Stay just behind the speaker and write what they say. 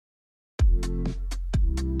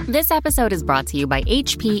This episode is brought to you by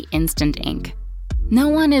HP Instant Ink. No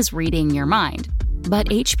one is reading your mind, but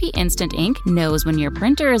HP Instant Ink knows when your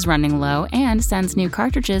printer is running low and sends new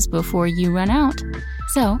cartridges before you run out.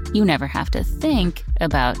 So you never have to think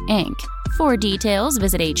about ink. For details,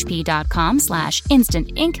 visit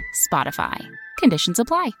hp.com/instant ink Spotify. Conditions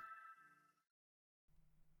apply.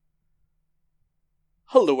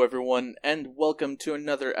 Hello everyone, and welcome to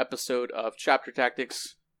another episode of Chapter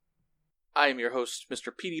Tactics. I am your host,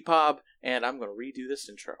 Mr. PD Pob, and I'm going to redo this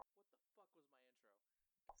intro.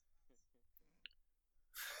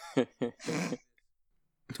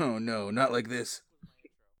 Oh no, not like this.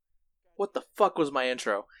 What the fuck was my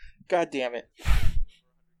intro? God damn it.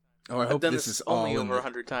 Oh, I hope this is only all over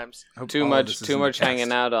 100 times. Too much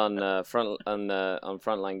hanging out on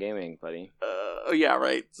Frontline Gaming, buddy. Oh yeah,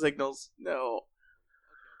 right. Signals. No.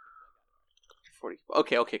 40.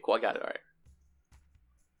 Okay, cool. I got it. All right.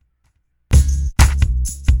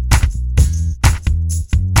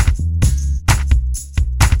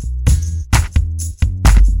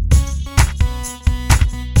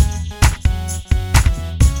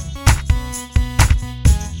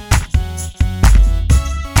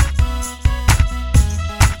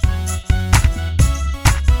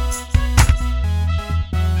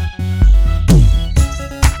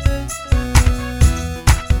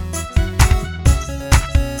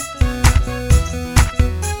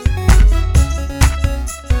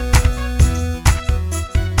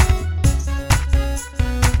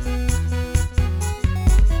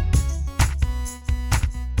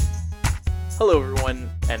 Hello everyone,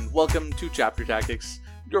 and welcome to Chapter Tactics,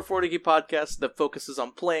 your 40k podcast that focuses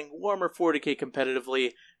on playing Warhammer 40k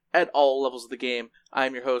competitively at all levels of the game. I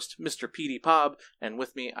am your host, Mr. PD Pob, and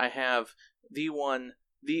with me I have the one,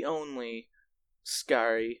 the only,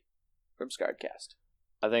 Scary from Scarredcast.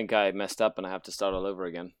 I think I messed up and I have to start all over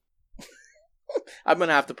again. I'm going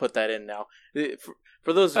to have to put that in now.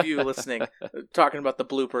 For those of you listening, talking about the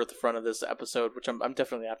blooper at the front of this episode, which I'm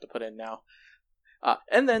definitely have to put in now.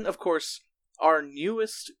 And then, of course, our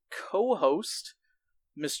newest co-host,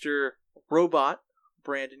 Mr. Robot,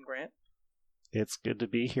 Brandon Grant. It's good to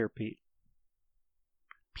be here, Pete.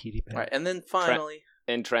 Petey Pan. All right, and then finally...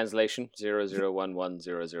 in translation,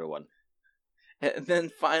 00110001. And then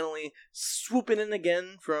finally, swooping in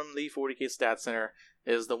again from the 40k Stat Center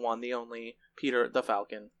is the one, the only, Peter the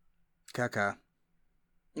Falcon. Caca.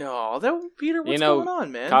 No, Peter, what's going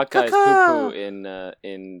on, man? Caca is poo-poo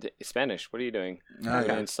in Spanish. What are you doing? Oh,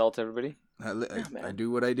 yeah. Insult everybody? I do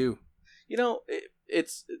what I do. You know,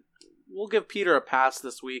 we'll give Peter a pass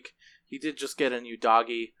this week. He did just get a new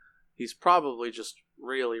doggy. He's probably just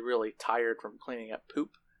really, really tired from cleaning up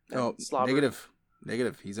poop. Oh, negative.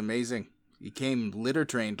 He's amazing. He came litter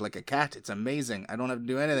trained like a cat. It's amazing. I don't have to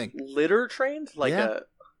do anything. Litter trained? Yeah.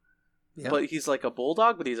 But he's like a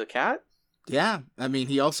bulldog, but he's a cat? Yeah. I mean,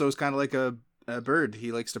 he also is kind of like a bird.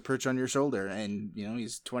 He likes to perch on your shoulder, and,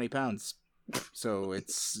 he's 20 pounds. So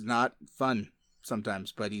it's not fun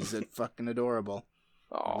sometimes, but he's fucking adorable.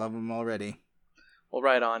 Oh. I love him already. Well,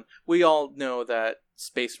 right on. We all know that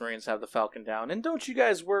Space Marines have the Falcon down, and don't you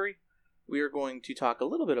guys worry. We are going to talk a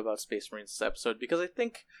little bit about Space Marines this episode, because I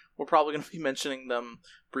think we're probably going to be mentioning them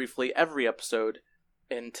briefly every episode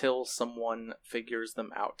until someone figures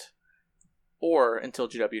them out. Or until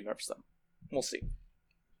GW nerfs them. We'll see.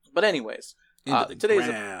 But anyways,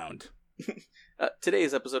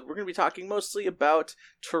 today's episode, we're going to be talking mostly about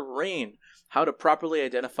terrain, how to properly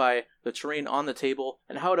identify the terrain on the table,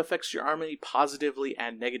 and how it affects your army positively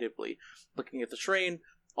and negatively. Looking at the terrain,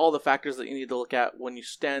 all the factors that you need to look at when you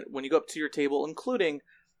go up to your table, including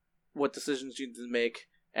what decisions you need to make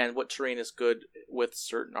and what terrain is good with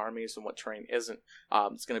certain armies and what terrain isn't.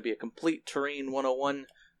 It's going to be a complete Terrain 101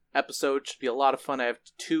 episode. Should be a lot of fun. I have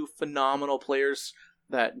two phenomenal players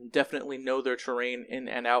that definitely know their terrain in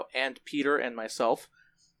and out, and Peter and myself.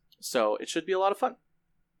 So it should be a lot of fun.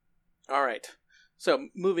 Alright, so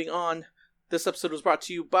moving on. This episode was brought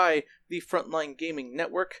to you by the Frontline Gaming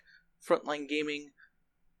Network,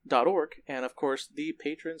 frontlinegaming.org, and of course the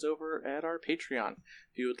patrons over at our Patreon.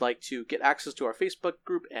 If you would like to get access to our Facebook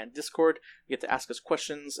group and Discord, you get to ask us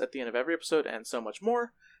questions at the end of every episode and so much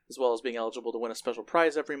more, as well as being eligible to win a special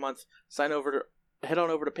prize every month. Head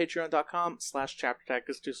on over to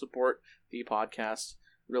patreon.com/chaptertactics to support the podcast.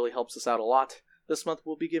 It really helps us out a lot. This month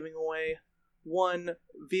we'll be giving away one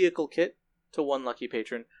vehicle kit to one lucky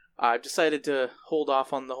patron. I've decided to hold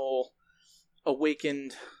off on the whole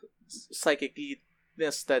awakened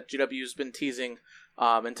psychic-ness that GW's been teasing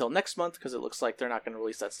until next month, because it looks like they're not going to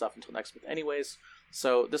release that stuff until next month anyways.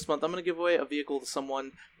 So this month I'm going to give away a vehicle to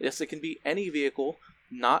someone. Yes, it can be any vehicle,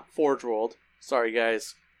 not Forge World. Sorry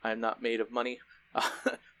guys, I'm not made of money.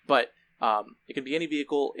 But it can be any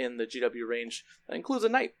vehicle in the GW range. That includes a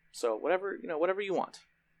knight. So whatever you want.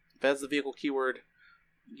 If it has the vehicle keyword,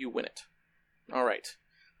 you win it. All right.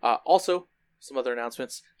 Also, some other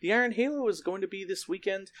announcements. The Iron Halo is going to be this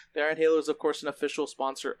weekend. The Iron Halo is, of course, an official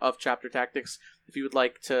sponsor of Chapter Tactics. If you would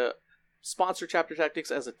like to sponsor Chapter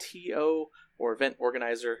Tactics as a TO or event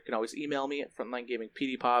organizer, you can always email me at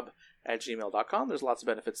frontlinegamingpdpop@gmail.com. There's lots of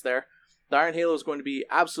benefits there. The Iron Halo is going to be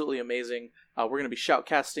absolutely amazing. We're going to be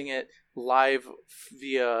shoutcasting it live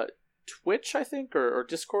via Twitch, I think, or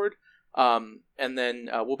Discord. And then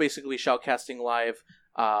we'll basically be shoutcasting live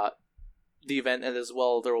the event, and as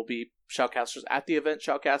well there will be shoutcasters at the event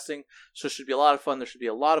shoutcasting. So it should be a lot of fun. There should be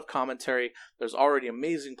a lot of commentary. There's already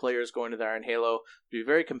amazing players going to the Iron Halo. It'll be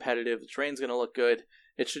very competitive. The terrain's going to look good.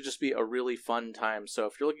 It should just be a really fun time. So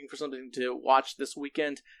if you're looking for something to watch this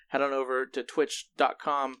weekend, head on over to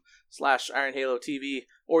twitch.com/IronHaloTV,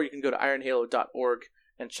 or you can go to ironhalo.org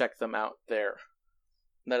and check them out there.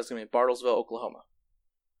 And that is going to be in Bartlesville, Oklahoma.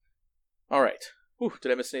 All right. Whew,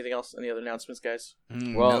 did I miss anything else? Any other announcements, guys?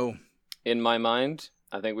 No. In my mind,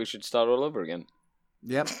 I think we should start all over again.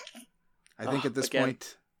 Yep. I think at this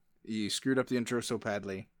point, you screwed up the intro so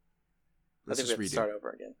badly. I think we have to start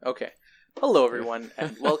over again. Okay. Hello, everyone,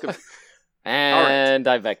 and welcome. And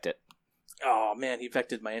I vected it. Oh, man, he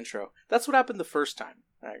vected my intro. That's what happened the first time.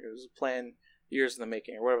 It was a plan years in the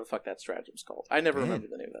making, or whatever the fuck that stratagem's called. I never remember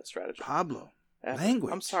the name of that stratagem. Pablo.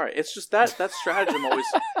 Language. I'm sorry. It's just that stratagem always...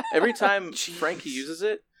 Every time Frankie uses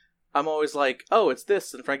it, I'm always like, oh, it's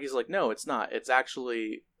this. And Frankie's like, no, it's not. It's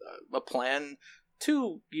actually a plan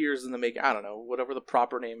 2 years in the making. I don't know, whatever the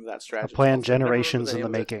proper name of that stratagem is. A plan generations in the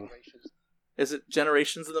making. Is it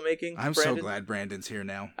generations in the making, I'm Brandon? so glad Brandon's here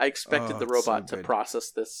now. I expected the robot to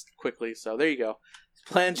process this quickly, so there you go.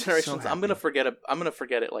 Plan generations. I'm gonna forget it. I'm gonna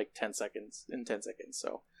forget it like 10 seconds. In 10 seconds.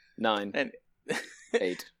 So 9 and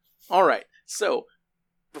 8. All right. So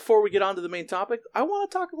before we get on to the main topic, I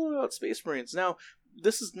want to talk a little bit about Space Marines. Now,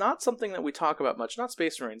 this is not something that we talk about much, not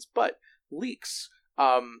Space Marines, but leaks.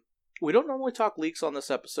 We don't normally talk leaks on this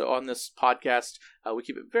episode, on this podcast. We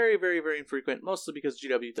keep it very, very, very infrequent, mostly because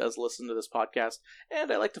GW does listen to this podcast,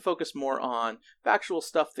 and I like to focus more on factual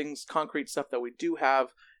stuff, things, concrete stuff that we do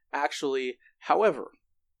have actually. However,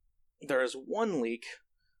 there is one leak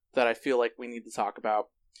that I feel like we need to talk about,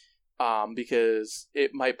 because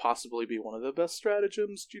it might possibly be one of the best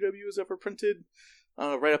stratagems GW has ever printed,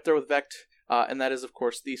 right up there with Vect, and that is, of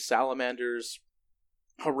course, the Salamander's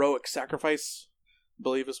Heroic Sacrifice, I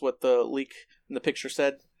believe is what the leak in the picture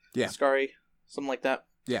said. Yeah. Scary, something like that.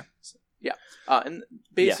 Yeah. Yeah. And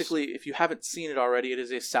basically, if you haven't seen it already, it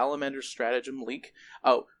is a Salamander stratagem leak.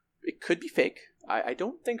 Oh, it could be fake. I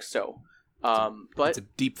don't think so. But it's a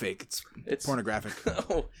deep fake. It's pornographic.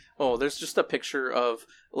 oh, there's just a picture of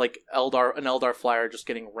like an Eldar flyer just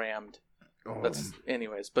getting rammed.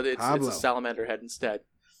 Anyways, but it's a salamander head instead.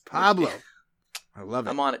 Pablo, I love it.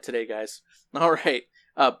 I'm on it today, guys. All right,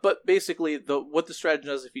 but basically, what the strategy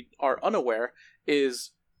does, if you are unaware,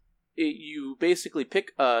 is you basically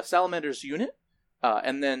pick a salamander's unit,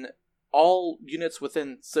 and then all units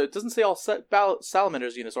within. So it doesn't say all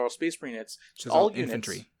salamander's units or all space marine units. Just all units.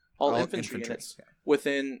 Infantry. All infantry units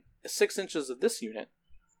within 6 inches of this unit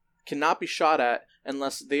cannot be shot at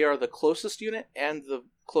unless they are the closest unit and the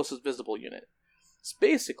closest visible unit. So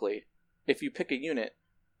basically, if you pick a unit,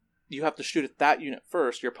 you have to shoot at that unit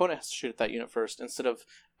first. Your opponent has to shoot at that unit first instead of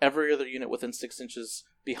every other unit within 6 inches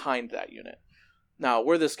behind that unit. Now,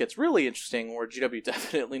 where this gets really interesting, where GW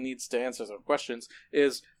definitely needs to answer some questions,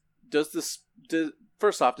 is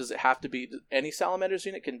first off, does it have to be any Salamander's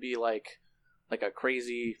unit can be like a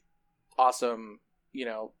crazy awesome,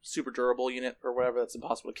 super durable unit or whatever that's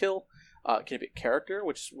impossible to kill? Can it be a character,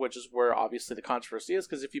 which is where obviously the controversy is,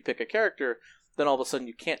 because if you pick a character, then all of a sudden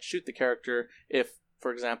you can't shoot the character if,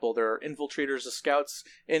 for example, there are infiltrators of scouts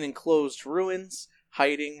in enclosed ruins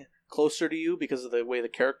hiding closer to you because of the way the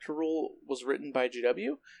character rule was written by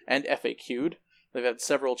GW and FAQ'd. They've had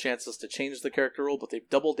several chances to change the character rule, but they've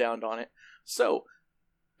doubled down on it. So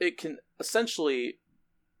it can essentially,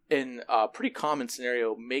 in a pretty common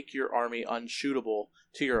scenario, make your army unshootable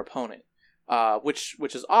to your opponent,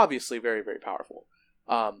 which is obviously very, very powerful.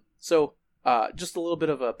 So just a little bit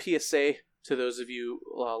of a PSA to those of you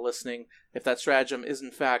listening. If that stratagem is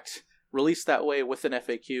in fact released that way with an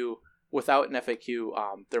FAQ, without an FAQ,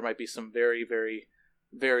 there might be some very, very,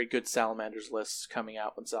 very good Salamanders lists coming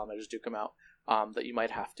out when Salamanders do come out, that you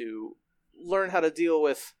might have to learn how to deal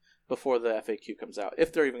with before the FAQ comes out,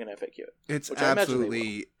 if they're even going to FAQ it. It's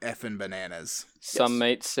absolutely effing bananas. Some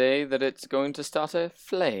might say that it's going to start a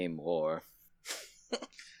flame war.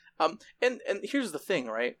 And here's the thing,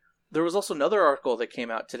 right? There was also another article that came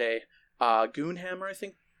out today. Goonhammer, I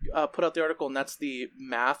think, put out the article, and that's the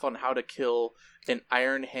math on how to kill an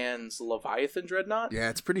Iron Hands Leviathan Dreadnought. Yeah,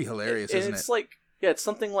 it's pretty hilarious, and isn't it's it? like, yeah, it's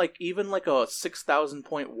something like even like a 6,000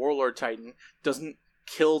 point Warlord Titan doesn't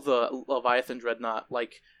kill the Leviathan Dreadnought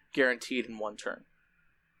like guaranteed in one turn.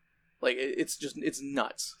 Like it's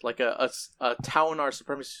nuts. Like a Taunar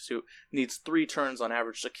Supremacy Suit needs 3 turns on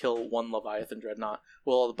average to kill one Leviathan Dreadnought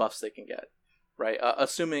with all the buffs they can get, right?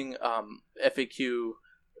 Assuming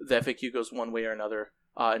the FAQ goes one way or another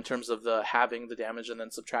in terms of the halving the damage and then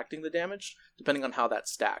subtracting the damage, depending on how that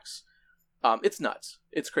stacks. It's nuts.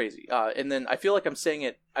 It's crazy. And then I feel like I'm saying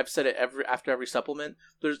it. I've said it after every supplement.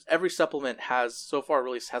 Every supplement has so far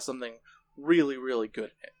released has something really, really good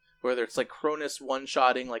in it. Whether it's like Cronus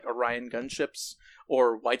one-shotting like Orion gunships,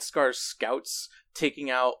 or White Scar's scouts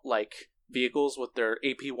taking out like vehicles with their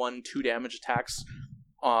AP1 2 damage attacks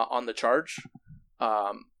on the charge,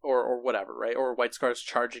 or whatever, right? Or White Scar's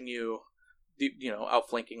charging you,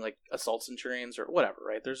 outflanking like assault centurions or whatever,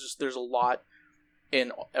 right? There's a lot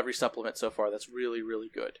in every supplement so far that's really,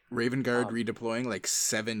 really good. Raven Guard redeploying like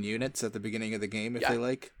 7 units at the beginning of the game if they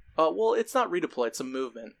like. Well, it's not redeploy; it's a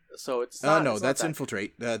movement. So it's not. No, it's that's not that.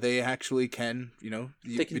 Infiltrate. They actually can,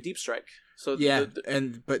 They can deep strike. So yeah,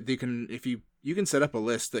 but they can you can set up a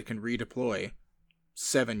list that can redeploy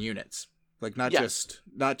 7 units, like not just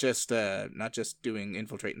doing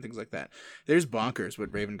infiltrate and things like that. There's bonkers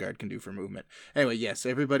what Raven Guard can do for movement. Anyway, yes,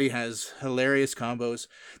 everybody has hilarious combos.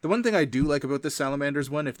 The one thing I do like about this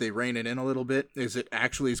Salamanders one, if they rein it in a little bit, is it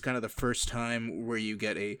actually is kind of the first time where you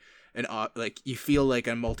get you feel like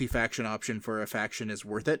a multi-faction option for a faction is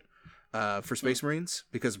worth it for Space Marines,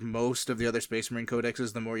 because most of the other Space Marine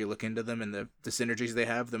codexes, the more you look into them and the synergies they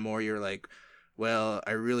have, the more you're like, well,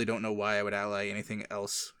 I really don't know why I would ally anything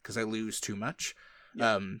else because I lose too much.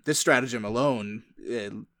 Yeah. This stratagem alone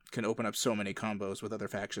can open up so many combos with other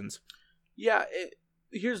factions. Yeah,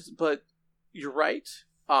 but you're right.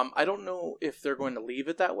 I don't know if they're going to leave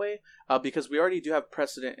it that way, because we already do have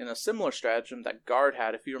precedent in a similar stratagem that Guard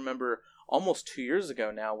had. If you remember, almost 2 years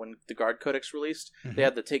ago now, when the Guard Codex released, they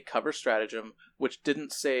had the Take Cover stratagem, which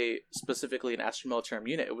didn't say specifically an Astra Militarum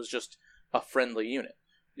unit. It was just a friendly unit.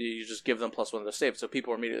 You just give them +1 to their save. So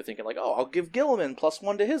people were immediately thinking like, oh, I'll give Gilliman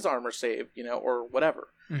 +1 to his armor save, or whatever.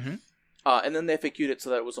 Mm-hmm. And then they FAQ'd it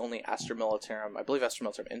so that it was only Astra Militarum, I believe Astra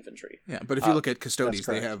Militarum Infantry. Yeah, but if you look at Custodes,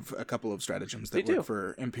 they have a couple of stratagems that work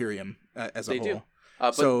for Imperium as a whole. They do.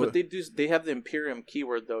 But they have the Imperium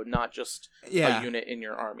keyword, though, not just a unit in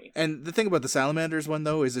your army. And the thing about the Salamanders one,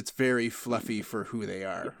 though, is it's very fluffy for who they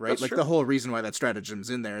are, right? Like, the whole reason why that stratagem's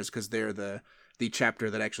in there is because they're the chapter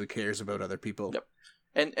that actually cares about other people. Yep.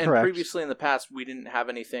 And previously in the past, we didn't have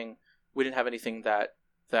anything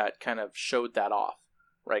that kind of showed that off.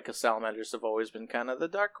 Right, because Salamanders have always been kind of the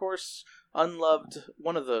Dark Horse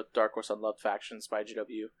one of the Dark Horse unloved factions by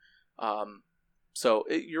GW. So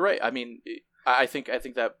you're right. I mean, I think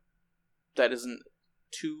that isn't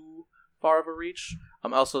too far of a reach.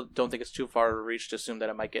 I also don't think it's too far of a reach to assume that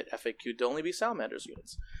it might get FAQ'd to only be Salamanders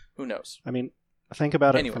units. Who knows? I mean, think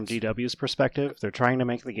about it from GW's perspective. They're trying to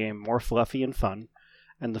make the game more fluffy and fun.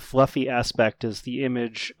 And the fluffy aspect is the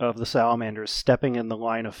image of the Salamanders stepping in the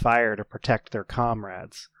line of fire to protect their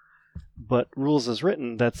comrades. But rules as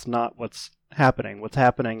written, that's not what's happening. What's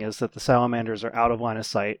happening is that the Salamanders are out of line of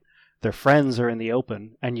sight, their friends are in the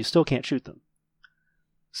open, and you still can't shoot them.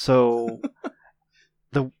 So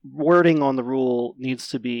the wording on the rule needs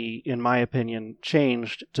to be, in my opinion,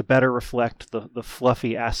 changed to better reflect the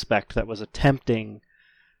fluffy aspect that was attempting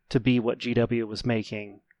to be what GW was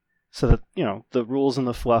making. So that, the rules and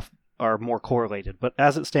the fluff are more correlated. But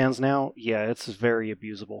as it stands now, yeah, it's very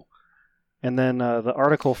abusable. And then the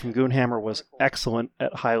article from Goonhammer was excellent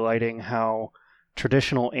at highlighting how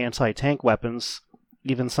traditional anti-tank weapons,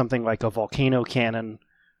 even something like a volcano cannon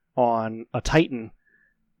on a Titan,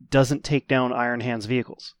 doesn't take down Iron Hands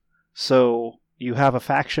vehicles. So you have a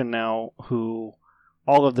faction now who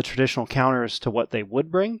all of the traditional counters to what they would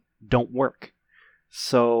bring don't work.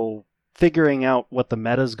 So figuring out what the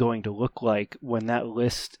meta is going to look like when that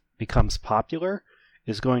list becomes popular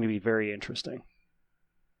is going to be very interesting.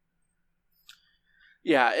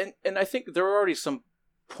 Yeah, and I think there were already some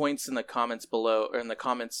points in the comments below, or in the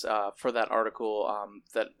comments for that article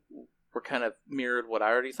that were kind of mirrored what I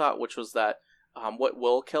already thought, which was that what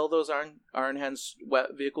will kill those Iron Hands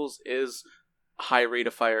vehicles is high rate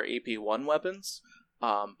of fire AP1 weapons,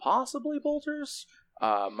 possibly bolters.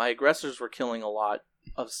 My aggressors were killing a lot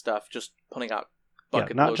of stuff, just putting out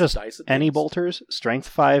bucket not loads just of dice at any things. bolters, strength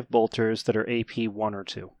 5 bolters that are AP 1 or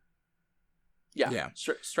 2. Yeah.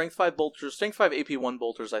 Strength 5 bolters, Strength 5 AP1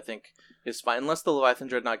 bolters, I think, is fine. Unless the Leviathan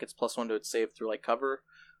Dreadnought gets +1 to its save through, like, cover.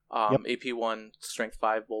 AP1 Strength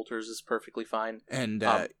 5 bolters is perfectly fine. And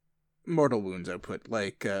mortal wounds output,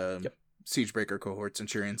 like Siegebreaker Cohort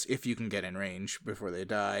Centurions, if you can get in range before they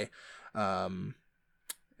die. Skyweaver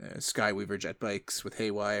jet bikes with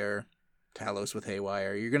Haywire, Talos with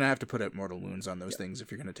Haywire. You're going to have to put out mortal wounds on those things if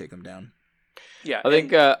you're going to take them down. Yeah,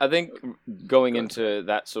 I think going into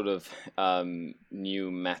that sort of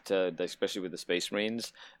new meta, especially with the Space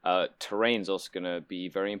Marines, terrain's also going to be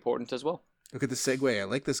very important as well. Look at the segue. I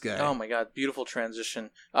like this guy. Oh my god, beautiful transition.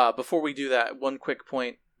 Before we do that, one quick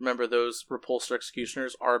point. Remember, those Repulsor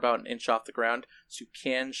Executioners are about an inch off the ground, so you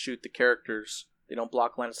can shoot the characters. They don't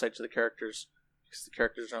block line of sight to the characters, because the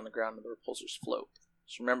characters are on the ground and the repulsors float.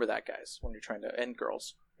 Just remember that, guys, when you're trying to, and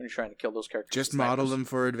girls, when you're trying to kill those characters. Just model them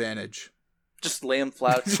for advantage. Just lay them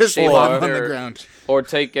flat. Just lay them on the ground. Or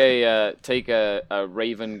take a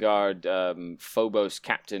Raven Guard Phobos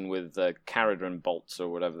captain with Caradron bolts or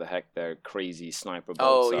whatever the heck their crazy sniper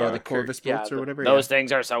bolts are. The Corvus bolts or whatever. Those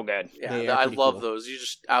things are so good. Yeah, I love those. You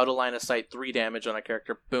just out of line of sight, 3 damage on a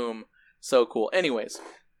character. Boom. So cool. Anyways,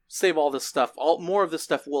 save all this stuff. More of this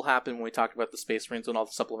stuff will happen when we talk about the Space Marines when all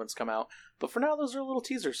the supplements come out. But for now, those are little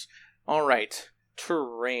teasers. All right.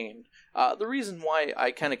 Terrain. The reason why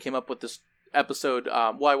I kind of came up with this episode,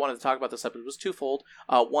 why I wanted to talk about this episode was twofold.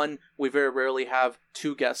 One, we very rarely have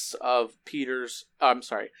 2 guests of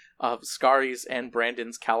of Scari's and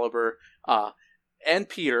Brandon's caliber, and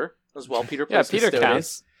Peter as well. Peter plays Peter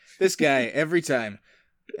counts. This guy, every time.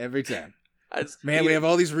 Man, we have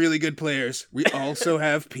all these really good players. We also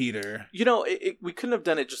have Peter. You know, we couldn't have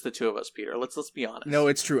done it just the 2 of us, Peter. Let's be honest. No,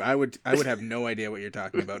 it's true. I would have no idea what you're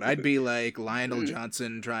talking about. I'd be like Lionel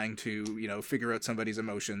Johnson trying to, figure out somebody's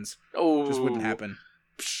emotions. Oh, just wouldn't happen.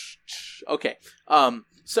 Okay.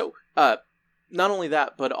 So, not only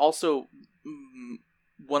that, but also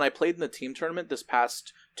when I played in the team tournament this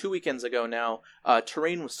past 2 weekends ago now,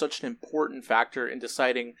 terrain was such an important factor in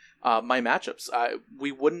deciding my matchups.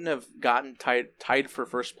 We wouldn't have gotten tied for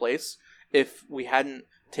first place if we hadn't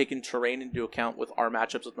taken terrain into account with our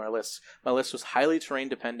matchups with my list. My list was highly terrain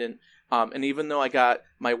dependent, and even though I got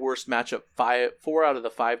my worst matchup 4 out of the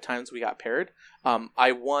 5 times we got paired,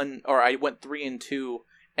 I went 3-2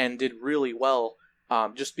 and did really well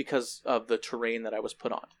just because of the terrain that I was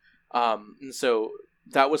put on. And so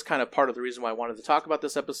that was kind of part of the reason why I wanted to talk about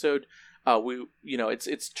this episode.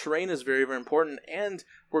 It's terrain is very, very important, and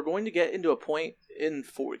we're going to get into a point in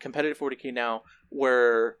competitive 40K now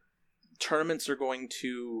where tournaments are going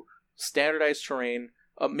to standardize terrain,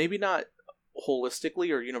 maybe not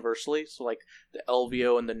holistically or universally. So like the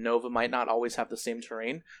LVO and the Nova might not always have the same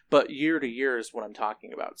terrain, but year to year is what I'm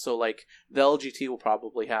talking about. So like the LGT will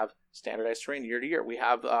probably have standardized terrain year to year. We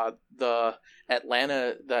have the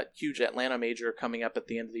Atlanta, that huge Atlanta major coming up at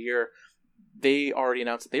the end of the year. They already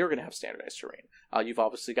announced that they were going to have standardized terrain. You've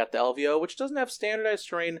obviously got the LVO, which doesn't have standardized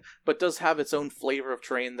terrain, but does have its own flavor of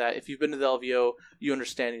terrain that if you've been to the LVO, you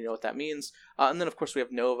understand, you know what that means. And then, of course, we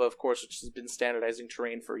have Nova, of course, which has been standardizing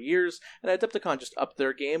terrain for years. And Adepticon just upped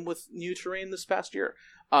their game with new terrain this past year.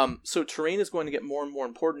 So terrain is going to get more and more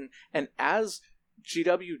important. And as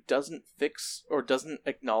GW doesn't fix or doesn't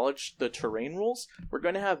acknowledge the terrain rules, we're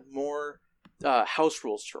going to have more house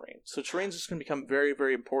rules terrain. So terrain is just going to become very,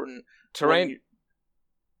 very important. Terrain.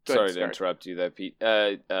 Sorry to interrupt you there, Pete.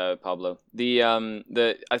 Pablo.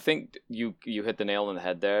 I think you hit the nail on the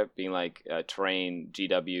head there, being like terrain,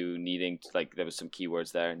 GW needing to, like, there was some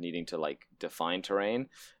keywords there needing to like define terrain,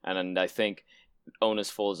 and I think onus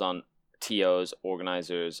falls on TOs,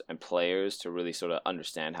 organizers, and players to really sort of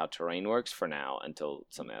understand how terrain works for now until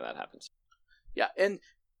something like that happens. Yeah, and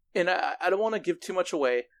I don't want to give too much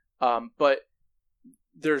away, but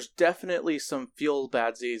there's definitely some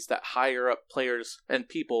feel-badsies that higher up players and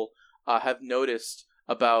people have noticed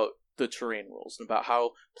about the terrain rules and about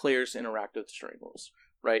how players interact with the terrain rules,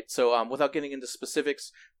 right? So without getting into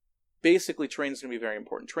specifics, basically terrain is going to be very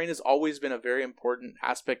important. Terrain has always been a very important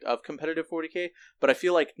aspect of competitive 40K, but I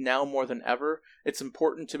feel like now more than ever, it's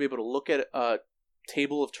important to be able to look at a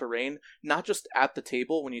table of terrain, not just at the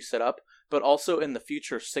table when you set up, but also in the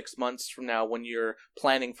future 6 months from now when you're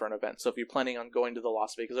planning for an event. So if you're planning on going to the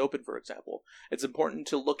Las Vegas Open, for example, it's important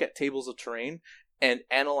to look at tables of terrain and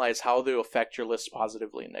analyze how they affect your list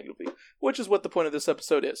positively and negatively, which is what the point of this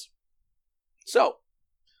episode is. So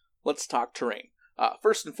let's talk terrain.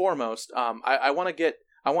 First and foremost, I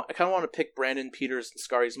kind of want to pick Brandon, Peters, and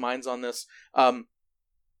Scari's minds on this.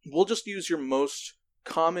 We'll just use your most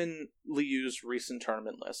commonly used recent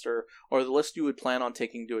tournament list, or the list you would plan on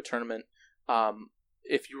taking to a tournament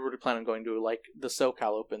if you were to plan on going to like the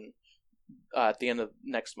SoCal Open at the end of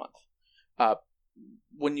next month.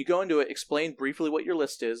 When you go into it, explain briefly what your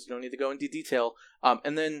list is. You don't need to go into detail.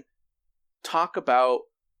 And then talk about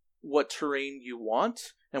what terrain you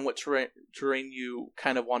want and what terrain you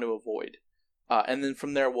kind of want to avoid. And then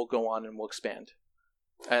from there, we'll go on and we'll expand.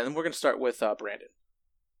 And we're going to start with Brandon.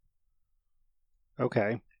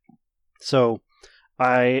 Okay. So,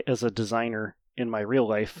 I, as a designer in my real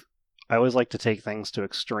life, I always like to take things to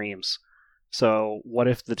extremes. So, what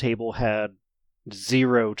if the table had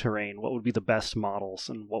 0 terrain? What would be the best models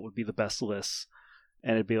and what would be the best lists?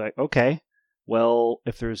 And it'd be like, okay, well,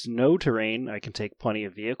 if there's no terrain, I can take plenty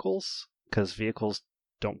of vehicles, because vehicles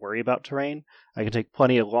don't worry about terrain. I can take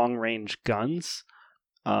plenty of long-range guns.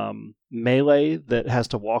 Melee that has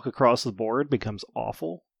to walk across the board becomes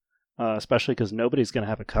awful, especially because nobody's going to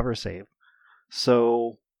have a cover save.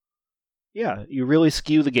 So, yeah, you really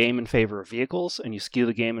skew the game in favor of vehicles, and you skew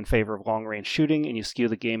the game in favor of long-range shooting, and you skew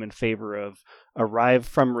the game in favor of arrive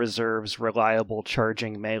from reserves, reliable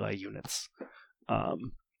charging melee units.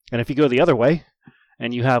 And if you go the other way,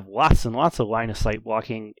 and you have lots and lots of line-of-sight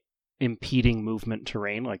blocking, impeding movement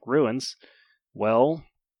terrain like ruins, well,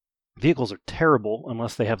 vehicles are terrible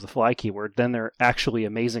unless they have the fly keyword. Then they're actually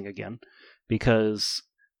amazing again, because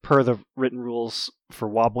per the written rules for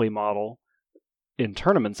wobbly model, in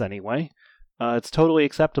tournaments anyway, it's totally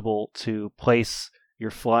acceptable to place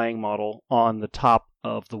your flying model on the top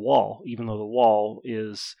of the wall, even though the wall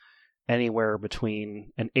is anywhere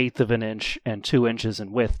between 1/8 of an inch and 2 inches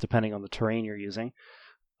in width, depending on the terrain you're using,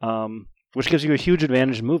 which gives you a huge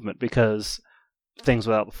advantage in movement, because things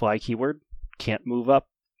without the fly keyword can't move up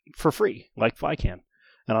for free, like fly can.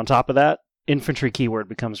 And on top of that, infantry keyword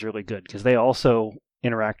becomes really good, because they also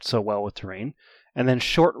interact so well with terrain. And then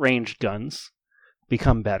short-range guns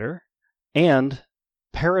become better, and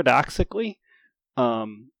paradoxically,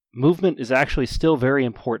 movement is actually still very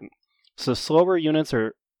important. So slower units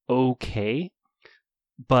are okay,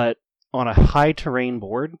 but on a high terrain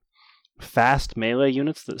board, fast melee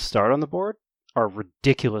units that start on the board are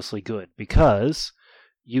ridiculously good, because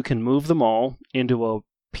you can move them all into a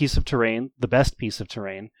piece of terrain, the best piece of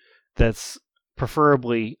terrain, that's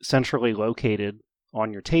preferably centrally located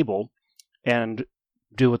on your table, and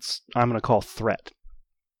do what I'm going to call threat,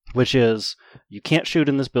 which is you can't shoot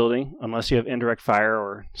in this building unless you have indirect fire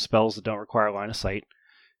or spells that don't require line of sight.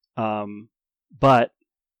 But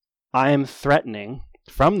I am threatening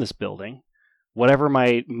from this building whatever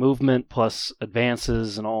my movement plus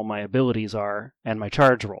advances and all my abilities are, and my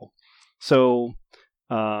charge roll. So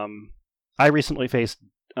I recently faced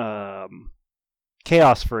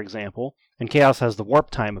Chaos, for example, and Chaos has the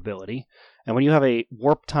warp time ability. And when you have a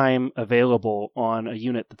warp time available on a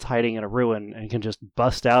unit that's hiding in a ruin and can just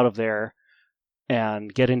bust out of there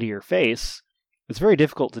and get into your face, it's very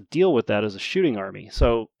difficult to deal with that as a shooting army.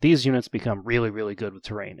 So these units become really, really good with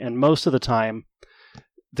terrain. And most of the time,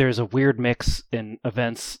 there's a weird mix in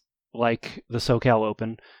events like the SoCal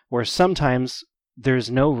Open, where sometimes there's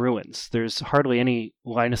no ruins. There's hardly any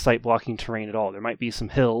line-of-sight blocking terrain at all. There might be some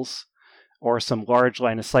hills or some large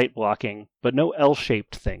line-of-sight blocking, but no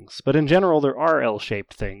L-shaped things. But in general, there are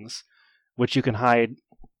L-shaped things, which you can hide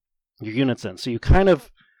your units in. So you kind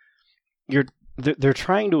of... They're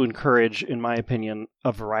trying to encourage, in my opinion,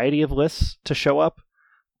 a variety of lists to show up.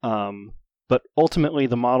 But ultimately,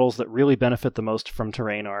 the models that really benefit the most from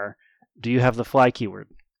terrain are, do you have the fly keyword?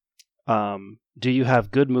 Do you have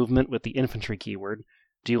good movement with the infantry keyword?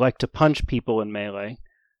 Do you like to punch people in melee?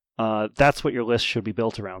 That's what your list should be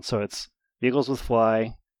built around. So it's vehicles with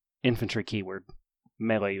fly, infantry keyword,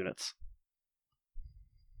 melee units.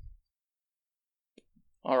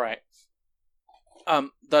 All right.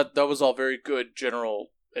 That was all very good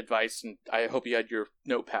general advice, and I hope you had your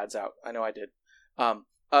notepads out. I know I did.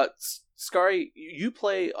 Skari, you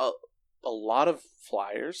play a lot of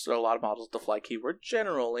flyers, or a lot of models with the fly keyword,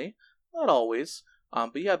 generally, not always,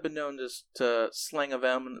 but you have been known to sling a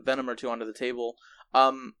venom or two onto the table.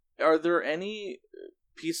 Are there any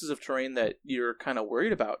pieces of terrain that you're kind of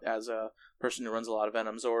worried about as a person who runs a lot of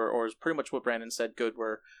venoms, or is pretty much what Brandon said good,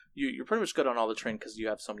 where you're pretty much good on all the terrain because you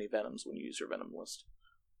have so many venoms when you use your venom list?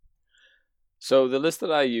 So the list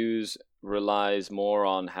that I use relies more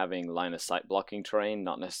on having line of sight blocking terrain,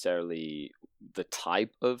 not necessarily the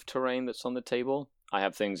type of terrain that's on the table. I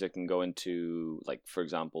have things that can go into, like, for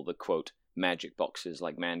example, the quote magic boxes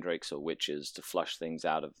like mandrakes or witches to flush things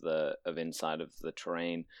out of inside of the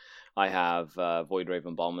terrain. I have Void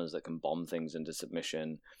Raven bombers that can bomb things into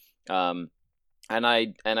submission. And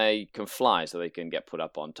I can fly, so they can get put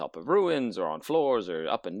up on top of ruins or on floors or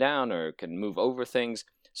up and down, or can move over things.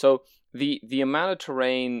 So the amount of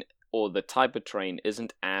terrain or the type of terrain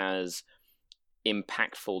isn't as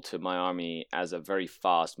impactful to my army as a very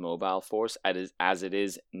fast mobile force as it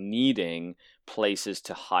is needing places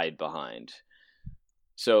to hide behind.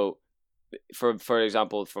 So for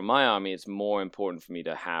example, for my army, it's more important for me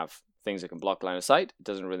to have things that can block line of sight. It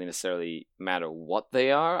doesn't really necessarily matter what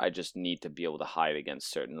they are. I just need to be able to hide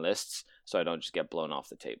against certain lists so I don't just get blown off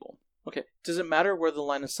the table. Okay. Does it matter where the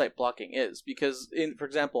line of sight blocking is? Because, for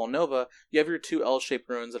example, in Nova, you have your two L-shaped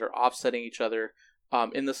ruins that are offsetting each other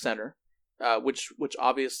in the center, which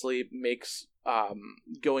obviously makes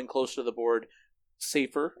going closer to the board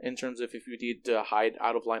safer in terms of if you need to hide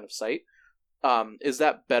out of line of sight. Is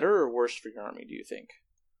that better or worse for your army, do you think?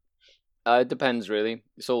 It depends, really.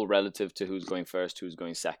 It's all relative to who's going first, who's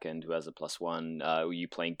going second, who has a +1. Are you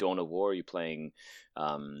playing Dawn of War? Are you playing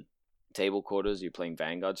Table Quarters? Are you playing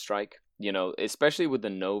Vanguard Strike? You know, especially with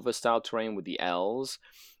the Nova-style terrain with the Ls,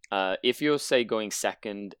 if you're, say, going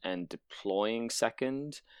second and deploying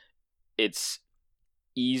second, it's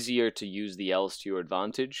easier to use the Ls to your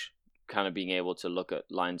advantage, kind of being able to look at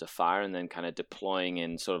lines of fire and then kind of deploying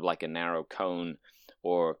in sort of like a narrow cone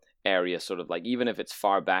or area, sort of like, even if it's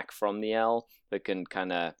far back from the L, that can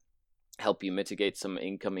kind of help you mitigate some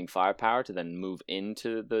incoming firepower to then move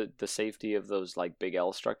into the safety of those like big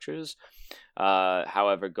L structures.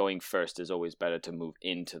 However, going first is always better to move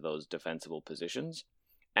into those defensible positions.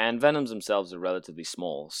 And Venoms themselves are relatively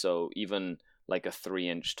small, so even like a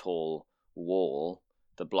 3-inch tall wall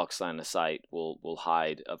that blocks line of sight will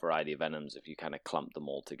hide a variety of Venoms if you kind of clump them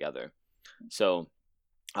all together. So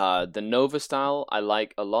the Nova style I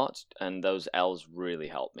like a lot, and those L's really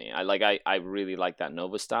help me. I really like that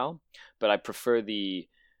Nova style, but I prefer the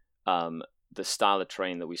style of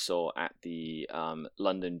terrain that we saw at the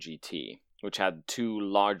London GT, which had two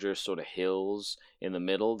larger sort of hills in the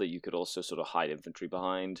middle that you could also sort of hide infantry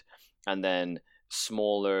behind, and then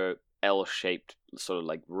smaller L-shaped sort of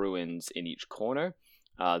like ruins in each corner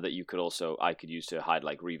that I could use to hide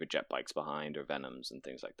like Reaver jet bikes behind, or Venoms and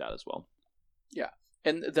things like that as well. Yeah.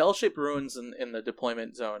 And the L-shaped ruins in the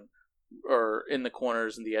deployment zone, or in the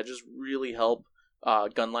corners and the edges, really help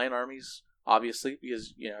gunline armies, obviously,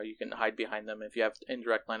 because you can hide behind them if you have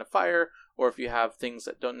indirect line of fire, or if you have things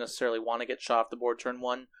that don't necessarily want to get shot off the board turn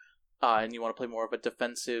one, and you want to play more of a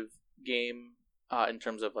defensive game in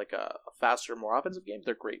terms of like a faster, more offensive game.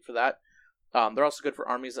 They're great for that. They're also good for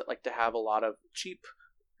armies that like to have a lot of cheap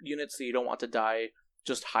units that you don't want to die,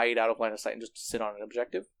 just hide out of line of sight and just sit on an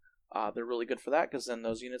objective. They're really good for that, because then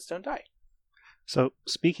those units don't die. So,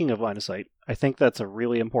 speaking of line of sight, I think that's a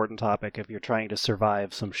really important topic if you're trying to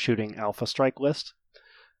survive some shooting alpha strike list.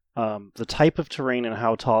 The type of terrain and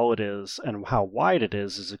how tall it is and how wide it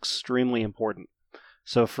is extremely important.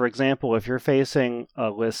 So, for example, if you're facing a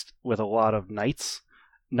list with a lot of knights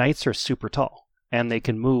are super tall, and they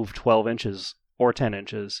can move 12 inches or 10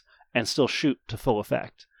 inches and still shoot to full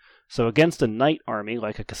effect. So against a knight army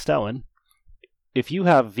like a Castellan, if you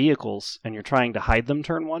have vehicles and you're trying to hide them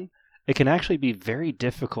turn one, it can actually be very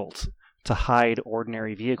difficult to hide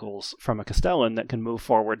ordinary vehicles from a Castellan that can move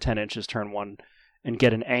forward 10 inches turn one and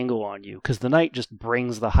get an angle on you, because the knight just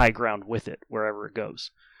brings the high ground with it wherever it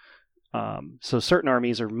goes. So certain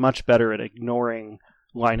armies are much better at ignoring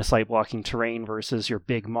line of sight blocking terrain versus your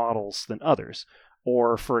big models than others.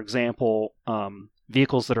 Or, for example,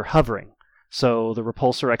 vehicles that are hovering. So the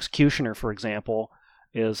Repulsor Executioner, for example,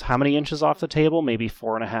 is how many inches off the table? Maybe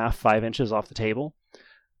 4.5, 5 inches off the table.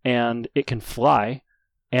 And it can fly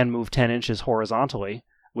and move 10 inches horizontally,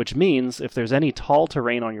 which means if there's any tall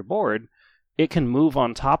terrain on your board, it can move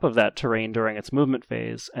on top of that terrain during its movement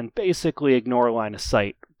phase and basically ignore line of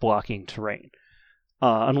sight blocking terrain.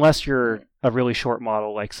 Unless you're a really short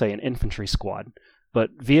model, like, say, an infantry squad. But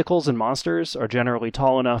vehicles and monsters are generally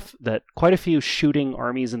tall enough that quite a few shooting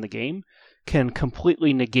armies in the game can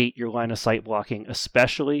completely negate your line of sight blocking,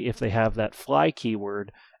 especially if they have that fly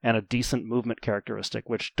keyword and a decent movement characteristic,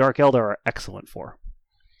 which Dark Eldar are excellent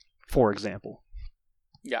for example.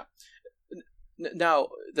 Yeah. Now,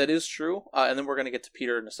 that is true, and then we're going to get to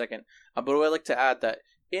Peter in a second. But I'd like to add that,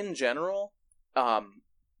 in general,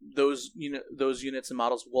 those units and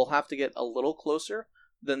models will have to get a little closer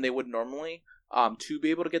than they would normally to be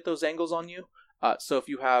able to get those angles on you. So if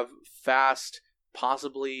you have fast,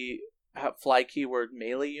 possibly fly keyword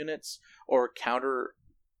melee units or counter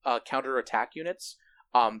attack units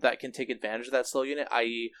that can take advantage of that slow unit,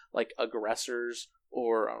 i.e. like aggressors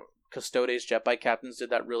or Custodes Jetbike Captains did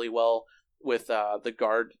that really well with the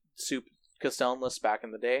Guard Soup Castellan list back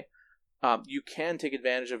in the day. You can take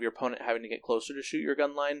advantage of your opponent having to get closer to shoot your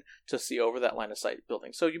gun line to see over that line of sight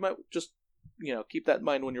building. So you might just keep that in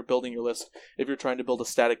mind when you're building your list if you're trying to build a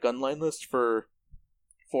static gun line list for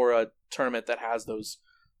a tournament that has those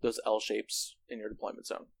those L shapes in your deployment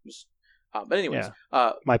zone. But anyways,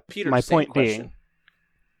 Peter, my point question.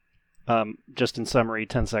 being, just in summary,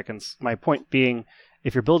 10 seconds. My point being,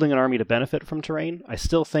 if you're building an army to benefit from terrain, I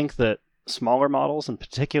still think that smaller models, and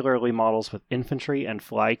particularly models with infantry and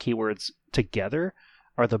fly keywords together,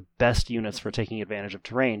 are the best units for taking advantage of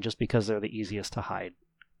terrain, just because they're the easiest to hide.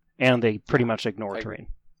 And they pretty much ignore terrain.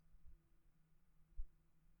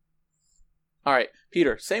 All right,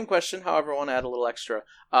 Peter, same question, however I want to add a little extra.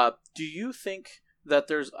 Do you think that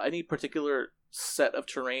there's any particular set of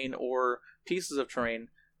terrain or pieces of terrain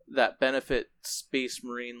that benefit Space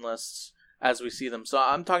Marine lists as we see them? So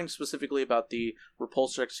I'm talking specifically about the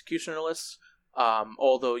Repulsor Executioner lists,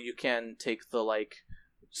 although you can take the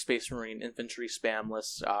Space Marine infantry spam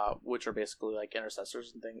lists, which are basically like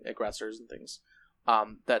intercessors and aggressors and things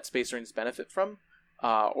that Space Marines benefit from,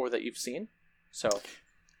 or that you've seen. So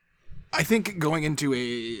I think going into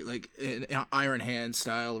an Iron Hand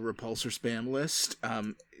style repulsor spam list,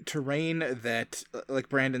 terrain that, like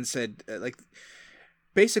Brandon said,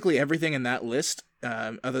 basically everything in that list,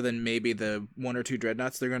 other than maybe the 1 or 2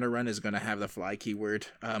 dreadnoughts they're going to run, is going to have the fly keyword,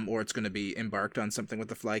 or it's going to be embarked on something with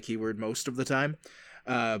the fly keyword most of the time.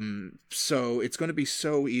 So it's going to be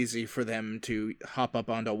so easy for them to hop up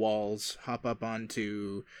onto walls, hop up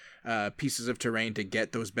onto pieces of terrain to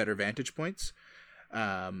get those better vantage points.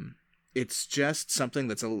 It's just something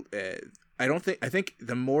that's I think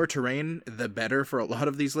the more terrain, the better for a lot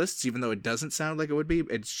of these lists, even though it doesn't sound like it would be.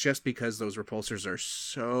 It's just because those repulsors are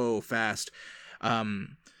so fast.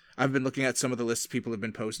 I've been looking at some of the lists people have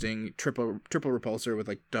been posting, triple repulsor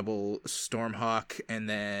with double Stormhawk, and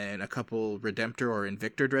then a couple Redemptor or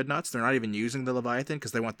Invictor dreadnoughts. They're not even using the Leviathan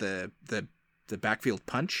because they want the backfield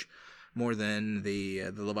punch more than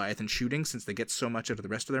the Leviathan shooting, since they get so much out of the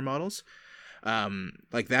rest of their models.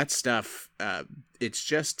 That stuff, it's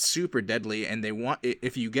just super deadly, and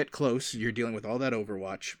if you get close, you're dealing with all that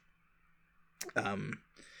Overwatch.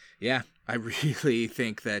 Yeah, I really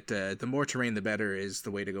think that the more terrain, the better is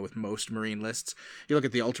the way to go with most Marine lists. You look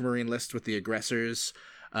at the Ultramarine list with the aggressors,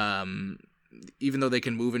 even though they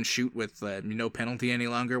can move and shoot with no penalty any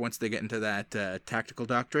longer once they get into that tactical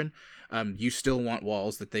doctrine, you still want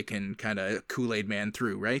walls that they can kind of Kool-Aid man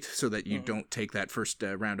through, right? So that you don't take that first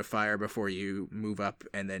round of fire before you move up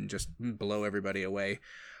and then just blow everybody away.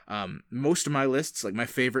 Most of my lists, my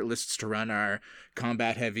favorite lists to run, are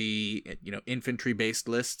combat heavy, infantry based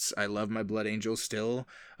lists. I love my Blood Angels still.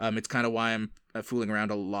 It's kind of why I'm fooling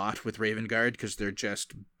around a lot with Raven Guard, because they're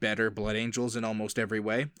just better Blood Angels in almost every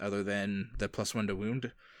way, other than the +1 to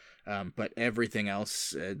wound. But everything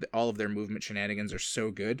else, all of their movement shenanigans are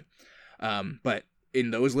so good. But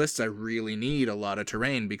in those lists, I really need a lot of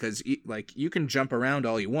terrain, because you can jump around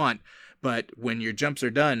all you want, but when your jumps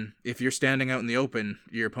are done, if you're standing out in the open,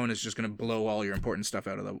 your opponent's just going to blow all your important stuff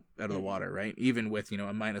out of the water, right? Even with a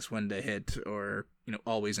 -1 to hit, or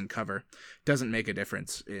always in cover, doesn't make a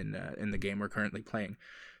difference in the game we're currently playing.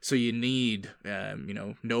 So you need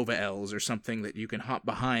Nova L's or something that you can hop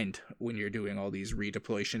behind when you're doing all these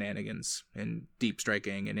redeploy shenanigans and deep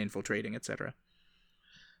striking and infiltrating, etc.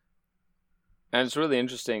 And it's really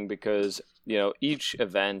interesting because, each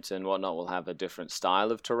event and whatnot will have a different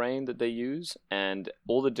style of terrain that they use, and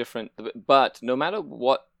all the different, but no matter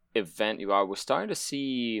what event you are, we're starting to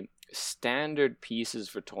see standard pieces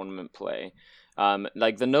for tournament play.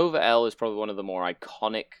 The Nova L is probably one of the more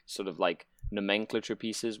iconic sort of nomenclature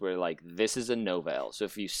pieces where this is a Nova L. So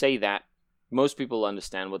if you say that, most people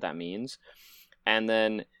understand what that means. And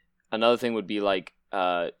then another thing would be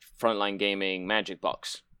Frontline Gaming Magic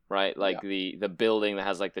Box. Right, the building that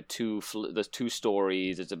has the two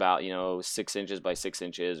stories. It's about 6 inches by 6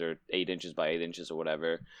 inches or 8 inches by 8 inches or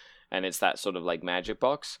whatever, and it's that sort of Magic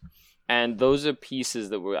Box. And those are pieces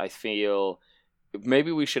that I feel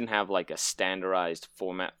maybe we shouldn't have a standardized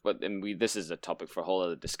format. But this is a topic for a whole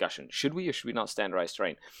other discussion. Should we or should we not standardize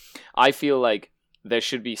terrain? I feel there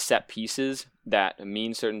should be set pieces that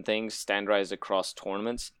mean certain things standardized across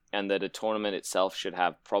tournaments, and that a tournament itself should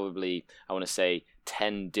have probably, I want to say,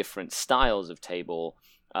 10 different styles of table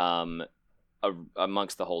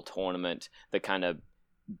amongst the whole tournament that kind of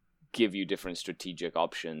give you different strategic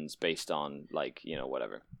options based on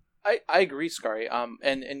whatever. I agree, Scary.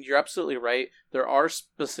 And you're absolutely right. There are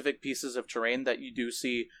specific pieces of terrain that you do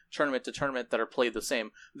see tournament to tournament that are played the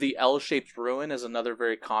same. The L-shaped ruin is another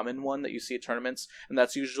very common one that you see at tournaments, and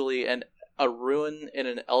that's usually a ruin in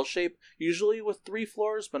an L shape, usually with 3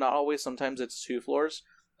 floors, but not always. Sometimes it's 2 floors,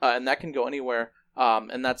 and that can go anywhere.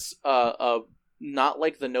 And that's not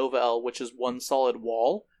like the Nova L, which is one solid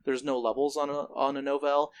wall. there's no levels on a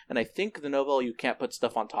Nova-L, and I think the Nova-L you can't put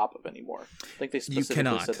stuff on top of anymore. I think they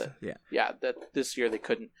specifically said that. Yeah, that this year they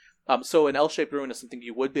couldn't. So an L-shaped ruin is something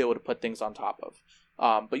you would be able to put things on top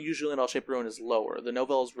of, but usually an L-shaped ruin is lower. The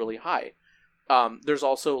Nova-L is really high. There's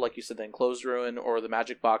also, like you said, the enclosed ruin or the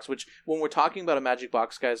magic box, which when we're talking about a magic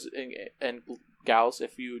box, guys and gals,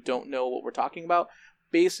 if you don't know what we're talking about,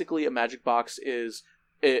 basically a magic box is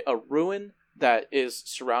a ruin that is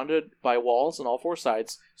surrounded by walls on all four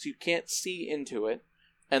sides, so you can't see into it,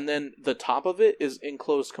 and then the top of it is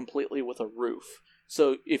enclosed completely with a roof.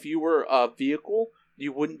 So if you were a vehicle,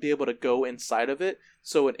 you wouldn't be able to go inside of it,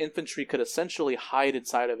 so an infantry could essentially hide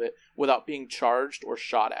inside of it without being charged or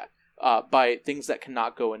shot at by things that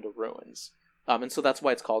cannot go into ruins. And so that's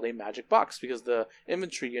why it's called a magic box, because the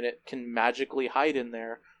infantry unit can magically hide in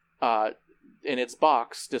there in its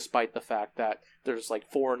box, despite the fact that there's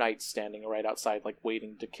like 4 knights standing right outside, like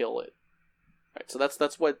waiting to kill it. Right, so that's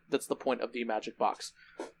the point of the magic box.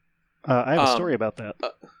 I have a story about that.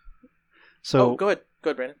 Go ahead,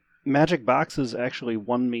 Brandon. Magic boxes actually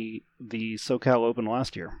won me the SoCal Open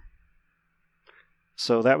last year.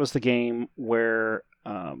 So that was the game where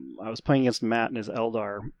I was playing against Matt and his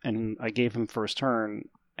Eldar, and I gave him first turn,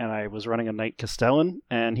 and I was running a Knight Castellan,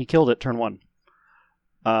 and he killed it turn 1.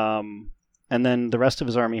 And then the rest of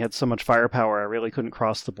his army had so much firepower, I really couldn't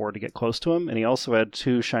cross the board to get close to him, and he also had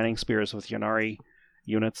 2 Shining Spears with Ynnari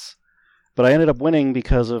units. But I ended up winning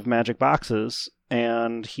because of magic boxes,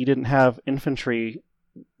 and he didn't have infantry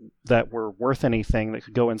that were worth anything that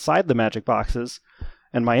could go inside the magic boxes,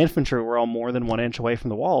 and my infantry were all more than 1 inch away from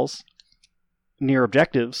the walls, near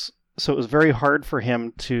objectives, so it was very hard for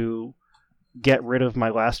him to get rid of my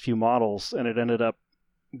last few models, and it ended up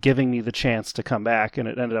giving me the chance to come back, and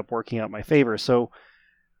it ended up working out in my favor. So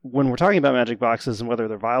when we're talking about magic boxes and whether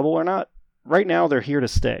they're viable or not, right now they're here to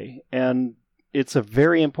stay, and it's a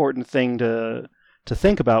very important thing to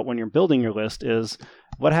think about when you're building your list is,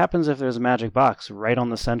 what happens if there's a magic box right on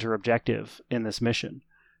the center objective in this mission?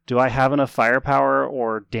 Do I have enough firepower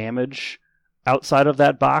or damage outside of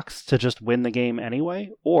that box to just win the game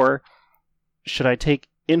anyway? Or should I take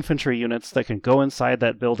infantry units that can go inside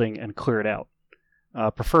that building and clear it out?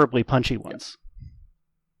 Preferably punchy ones.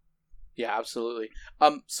 Yeah, absolutely.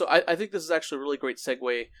 So I think this is actually a really great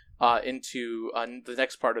segue into the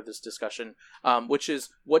next part of this discussion, which is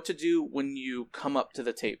what to do when you come up to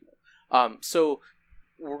the table. So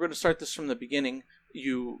we're going to start this from the beginning.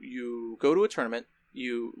 You go to a tournament,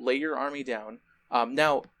 you lay your army down.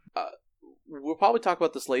 Now, we'll probably talk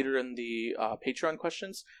about this later in the Patreon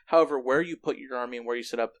questions. However, where you put your army and where you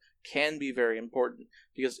set up can be very important,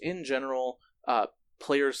 because in general,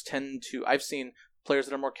 players tend to, I've seen players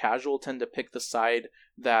that are more casual tend to pick the side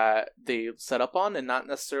that they set up on and not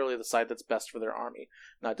necessarily the side that's best for their army.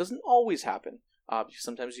 Now, it doesn't always happen.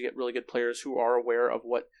 Sometimes you get really good players who are aware of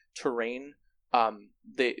what terrain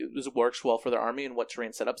works well for their army and what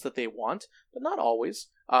terrain setups that they want, but not always.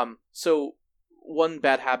 So one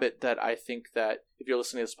bad habit that I think that if you're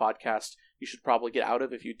listening to this podcast, you should probably get out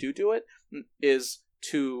of if you do it, is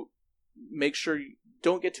to make sure you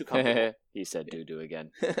don't get too comfortable. He said do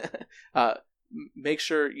again. Make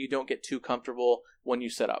sure you don't get too comfortable when you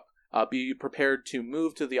set up. Be prepared to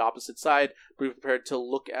move to the opposite side. Be prepared to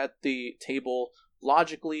look at the table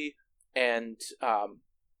logically and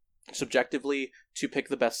subjectively to pick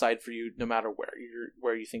the best side for you, no matter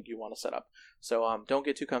where you think you want to set up. So don't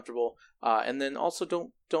get too comfortable, and then also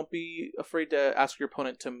don't be afraid to ask your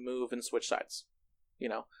opponent to move and switch sides. You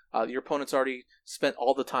know, your opponent's already spent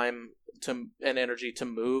all the time and energy to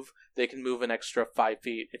move. They can move an extra 5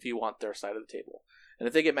 feet if you want their side of the table. And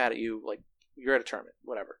if they get mad at you, like, you're at a tournament,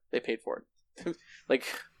 whatever. They paid for it. Like,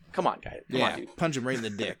 come on, guys. Come on, dude. Punch him right in the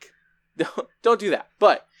dick. Don't do that.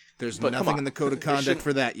 But there's nothing in the code of conduct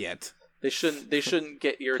for that yet. They shouldn't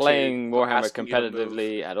get irritated. Playing Warhammer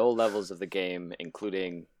competitively at all levels of the game,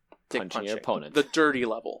 including punching your opponent. The dirty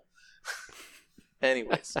level.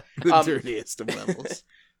 Anyways, the dirtiest of levels.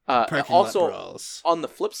 Also, on the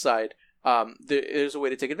flip side, there's a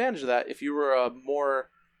way to take advantage of that. If you were a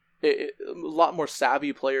lot more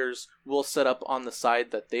savvy players will set up on the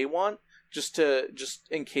side that they want, just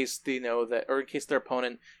in case they know that, or in case their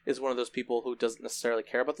opponent is one of those people who doesn't necessarily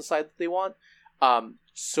care about the side that they want,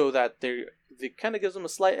 so that they kind of gives them a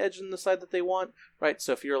slight edge in the side that they want, right?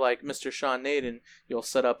 So if you're like Mr. Sean Naden, you'll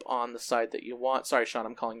set up on the side that you want. Sorry, Sean,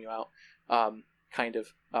 I'm calling you out.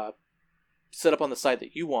 Set up on the side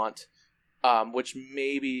that you want, which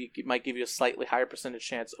maybe might give you a slightly higher percentage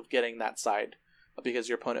chance of getting that side, because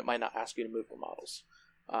your opponent might not ask you to move the models.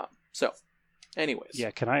 So, anyways.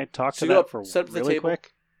 Yeah, can I talk to that for set up really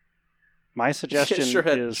quick? My suggestion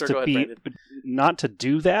is not to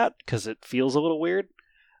do that, because it feels a little weird.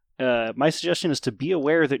 My suggestion is to be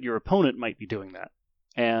aware that your opponent might be doing that,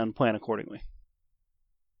 and plan accordingly.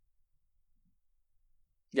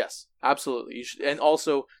 Yes, absolutely. You should, and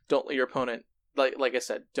also don't let your opponent, like I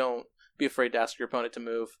said, don't be afraid to ask your opponent to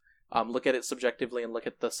move. Look at it subjectively and look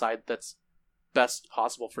at the side that's best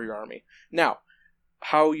possible for your army. Now,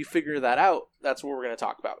 how you figure that out, that's what we're going to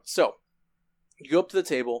talk about. So, you go up to the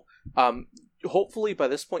table. Hopefully, by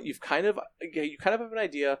this point, you kind of have an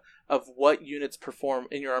idea of what units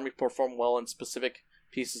in your army perform well in specific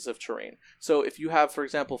pieces of terrain. So, if you have, for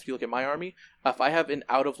example, if you look at my army, if I have an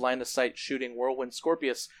out of line of sight shooting Whirlwind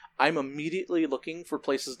Scorpius, I'm immediately looking for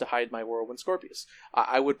places to hide my Whirlwind Scorpius.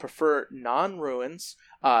 I would prefer non-ruins,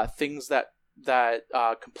 things that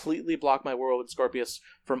completely block my Whirlwind Scorpius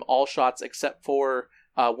from all shots except for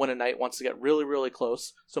when a knight wants to get really, really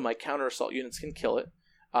close, so my counter assault units can kill it,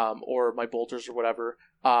 or my bolters or whatever.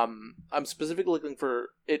 I'm specifically looking for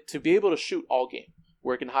it to be able to shoot all game,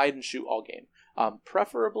 where it can hide and shoot all game.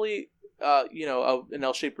 Preferably, an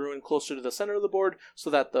L-shaped ruin closer to the center of the board,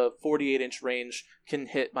 so that the 48-inch range can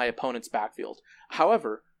hit my opponent's backfield.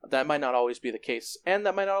 However, that might not always be the case, and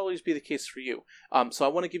that might not always be the case for you. So I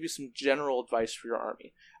want to give you some general advice for your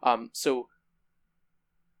army. So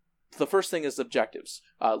the first thing is objectives.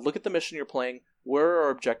 Look at the mission you're playing. Where are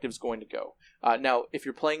objectives going to go? Now, if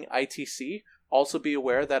you're playing ITC, also be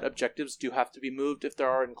aware that objectives do have to be moved if there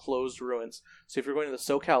are enclosed ruins. So if you're going to the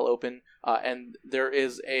SoCal Open and there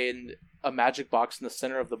is a magic box in the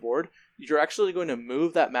center of the board, you're actually going to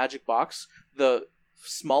move that magic box the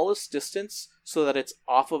smallest distance so that it's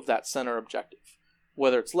off of that center objective,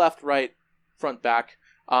 whether it's left, right, front, back.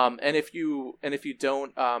 And if you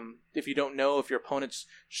don't know if your opponent's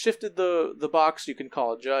shifted the box, you can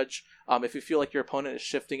call a judge. If you feel like your opponent is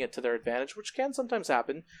shifting it to their advantage, which can sometimes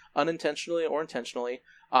happen, unintentionally or intentionally,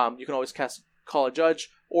 you can always call a judge,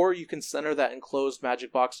 or you can center that enclosed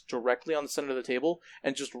magic box directly on the center of the table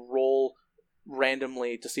and just roll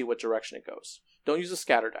randomly to see what direction it goes. Don't use a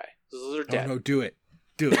scatter die. Those are dead. Oh, no, do it.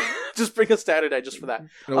 Just bring a scatter die just for that.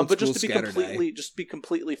 But just to be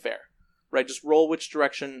completely fair. Right, just roll which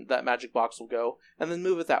direction that magic box will go, and then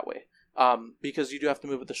move it that way, because you do have to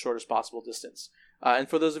move it the shortest possible distance. And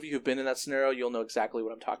for those of you who've been in that scenario, you'll know exactly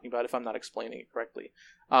what I'm talking about if I'm not explaining it correctly.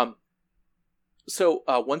 So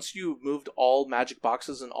once you've moved all magic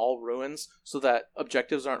boxes and all ruins so that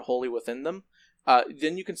objectives aren't wholly within them,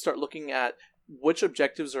 then you can start looking at which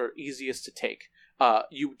objectives are easiest to take.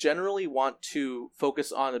 You generally want to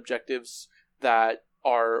focus on objectives that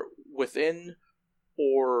are within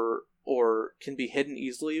or can be hidden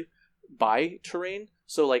easily by terrain.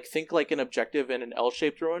 So think like an objective in an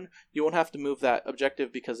L-shaped ruin. You won't have to move that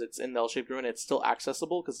objective because it's in the L-shaped ruin. It's still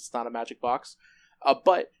accessible because it's not a magic box.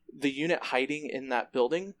 But the unit hiding in that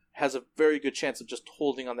building has a very good chance of just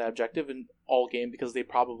holding on that objective in all game because they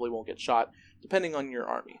probably won't get shot, depending on your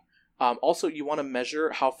army. Also, you want to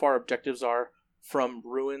measure how far objectives are from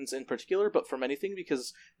ruins in particular, but from anything,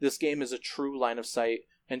 because this game is a true line of sight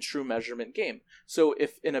and true measurement game. So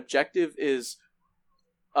if an objective is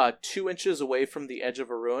 2 inches away from the edge of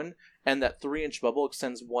a ruin and that 3-inch bubble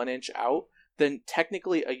extends 1 inch out, then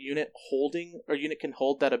technically a unit can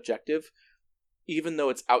hold that objective even though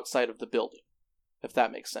it's outside of the building, if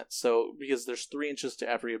that makes sense. So because there's 3 inches to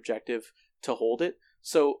every objective to hold it.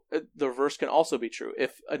 So the reverse can also be true.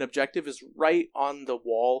 If an objective is right on the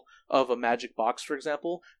wall of a magic box, for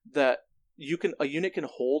example, that a unit can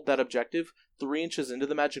hold that objective 3 inches into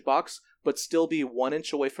the magic box, but still be 1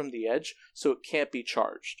 inch away from the edge, so it can't be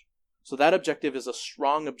charged. So that objective is a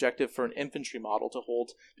strong objective for an infantry model to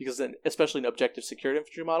hold, because then, especially an objective secured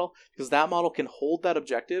infantry model, because that model can hold that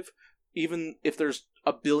objective even if there's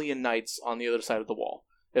a billion knights on the other side of the wall.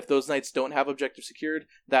 If those knights don't have objective secured,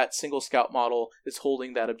 that single scout model is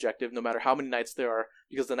holding that objective no matter how many knights there are,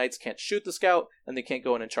 because the knights can't shoot the scout and they can't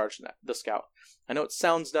go in and charge the scout. I know it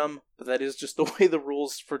sounds dumb, but that is just the way the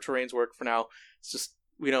rules for terrains work for now. It's just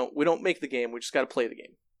we don't make the game, we just got to play the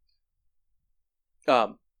game.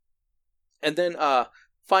 And then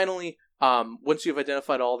finally, once you've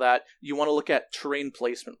identified all that, you want to look at terrain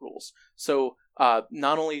placement rules. So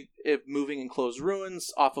not only if moving enclosed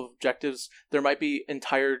ruins off of objectives, there might be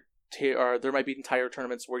entire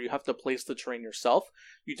tournaments where you have to place the terrain yourself.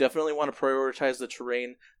 You definitely want to prioritize the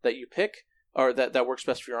terrain that you pick, or that works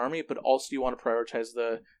best for your army, but also you want to prioritize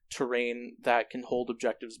the terrain that can hold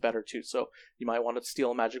objectives better too. So you might want to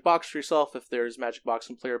steal a magic box for yourself if there's magic box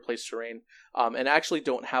and player placed terrain. And actually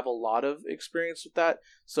don't have a lot of experience with that.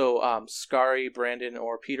 So Scary, Brandon,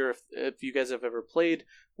 or Peter, if you guys have ever played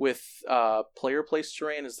with player placed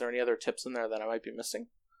terrain, is there any other tips in there that I might be missing?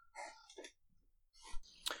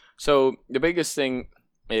 So the biggest thing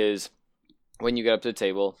is when you get up to the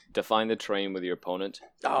table, define the terrain with your opponent.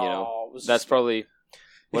 That's probably...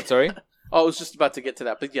 What, sorry? I was just about to get to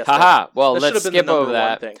that, but yes. Haha. Well, let's skip over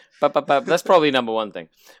that. But that's probably number one thing.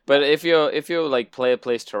 But if you're like player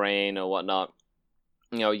place terrain or whatnot,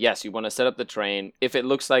 yes, you want to set up the terrain. If it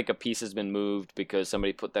looks like a piece has been moved because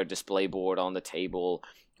somebody put their display board on the table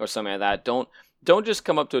or something like that, don't just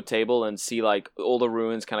come up to a table and see like all the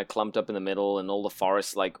ruins kind of clumped up in the middle and all the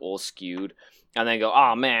forests like all skewed, and then go,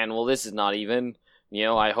 oh man, well this is not even.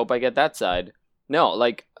 I hope I get that side. No,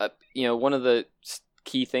 like one of the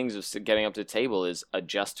key things of getting up to the table is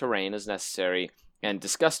adjust terrain as necessary and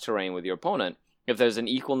discuss terrain with your opponent. If there's an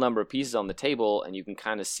equal number of pieces on the table and you can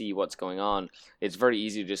kind of see what's going on, it's very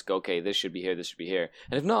easy to just go, okay, this should be here, this should be here.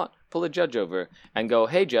 And if not, pull a judge over and go,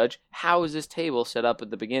 hey judge, how is this table set up at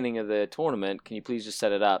the beginning of the tournament? Can you please just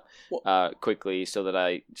set it up quickly so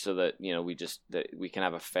that we can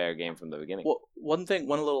have a fair game from the beginning? Well, one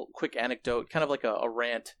little quick anecdote, kind of like a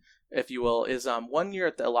rant, if you will, is one year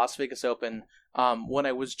at the Las Vegas Open, when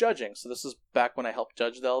I was judging. So this is back when I helped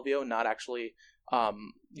judge the LVO, not actually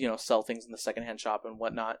sell things in the secondhand shop and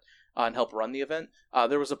whatnot, and help run the event.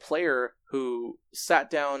 There was a player who sat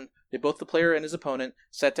down. Both the player and his opponent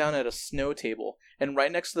sat down at a snow table, and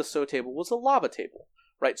right next to the snow table was a lava table.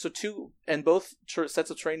 Right, so both sets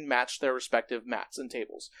of terrain matched their respective mats and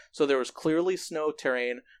tables. So there was clearly snow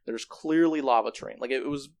terrain. There was clearly lava terrain. Like it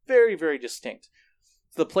was very, very distinct.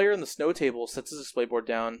 So the player in the snow table sets his display board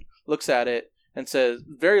down, looks at it, and says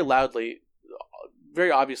very loudly,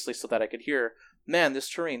 very obviously so that I could hear, man, this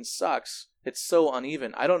terrain sucks. It's so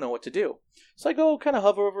uneven. I don't know what to do. So I go kind of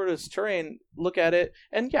hover over this terrain, look at it,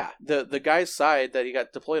 and yeah, the guy's side that he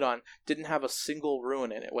got deployed on didn't have a single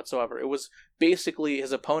ruin in it whatsoever. It was basically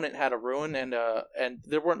his opponent had a ruin, and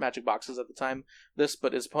there weren't magic boxes at the time,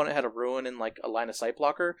 but his opponent had a ruin in like a line of sight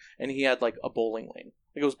blocker, and he had like a bowling lane.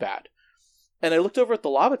 It was bad. And I looked over at the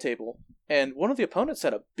lava table, and one of the opponents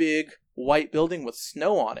had a big white building with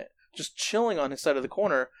snow on it, just chilling on his side of the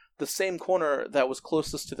corner, the same corner that was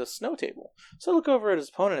closest to the snow table. So I look over at his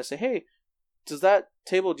opponent and I say, hey, do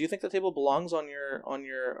you think that table belongs on your,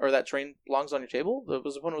 or that terrain belongs on your table?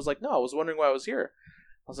 His opponent was like, no, I was wondering why I was here.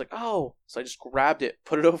 I was like, oh. So I just grabbed it,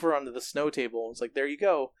 put it over onto the snow table, and it's like, there you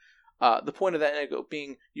go. The point of that anecdote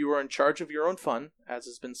being you are in charge of your own fun, as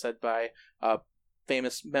has been said by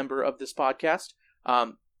famous member of this podcast,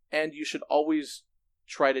 and you should always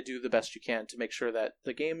try to do the best you can to make sure that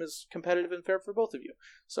the game is competitive and fair for both of you.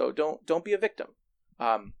 So don't be a victim.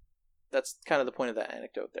 That's kind of the point of that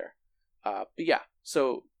anecdote there. But yeah,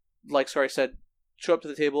 so like Sari said, show up to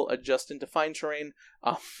the table, adjust and define terrain.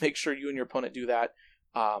 Make sure you and your opponent do that.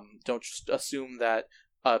 Don't just assume that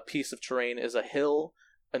a piece of terrain is a hill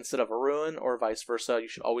instead of a ruin, or vice versa. You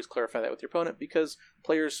should always clarify that with your opponent, because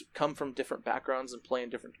players come from different backgrounds and play in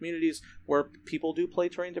different communities where people do play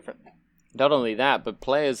terrain differently. Not only that, but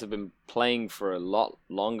players have been playing for a lot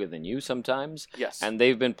longer than you sometimes. Yes. And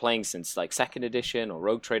they've been playing since like 2nd edition or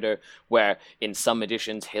Rogue Trader, where in some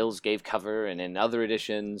editions hills gave cover, and in other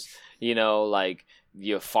editions, like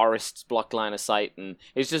your forests blocked line of sight. And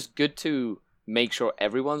it's just good to make sure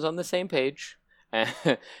everyone's on the same page.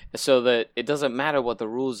 So that it doesn't matter what the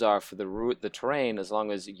rules are for the terrain, as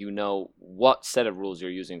long as you know what set of rules you're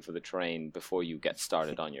using for the terrain before you get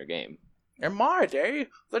started on your game. In my day,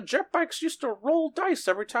 the jetbikes used to roll dice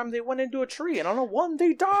every time they went into a tree, and on a 1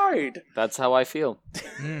 they died. That's how I feel.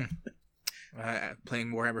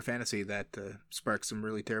 Playing Warhammer Fantasy, that sparks some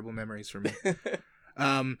really terrible memories for me.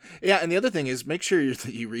 Yeah, and the other thing is, make sure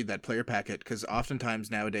you read that player packet, because oftentimes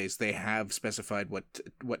nowadays they have specified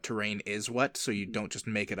what terrain is what, so you don't just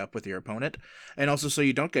make it up with your opponent, and also so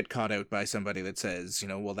you don't get caught out by somebody that says,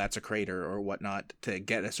 well, that's a crater or whatnot, to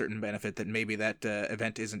get a certain benefit that maybe that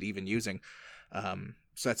event isn't even using.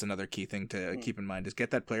 So that's another key thing to keep in mind, is get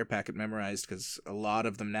that player packet memorized, because a lot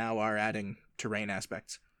of them now are adding terrain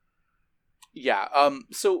aspects. Yeah,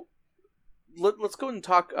 so let's go and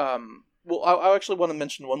talk... Well, I actually want to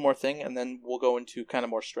mention one more thing, and then we'll go into kind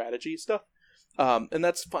of more strategy stuff. And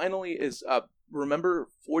that's finally is, remember,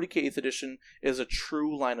 40k 8th edition is a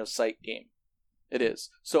true line of sight game. It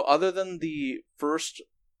is. So other than the first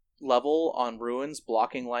level on ruins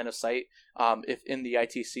blocking line of sight, if in the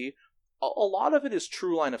ITC, a lot of it is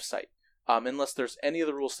true line of sight, unless there's any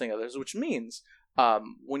other rules thing others, which means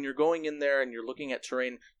when you're going in there and you're looking at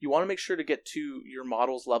terrain, you want to make sure to get to your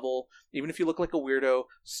model's level. Even if you look like a weirdo,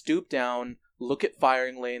 stoop down, look at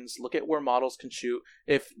firing lanes, look at where models can shoot.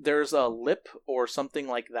 If there's a lip or something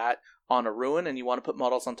like that on a ruin and you want to put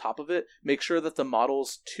models on top of it, make sure that the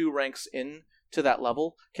models 2 ranks in to that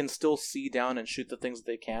level can still see down and shoot the things that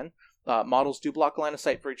they can. Models do block line of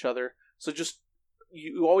sight for each other, so just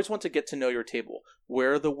you always want to get to know your table.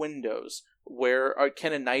 Where are the windows?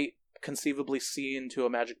 Can a knight conceivably see into a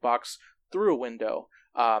magic box through a window?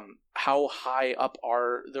 How high up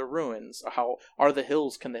are the ruins? How are the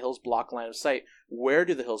hills? Can the hills block line of sight? Where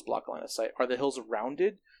do the hills block line of sight? Are the hills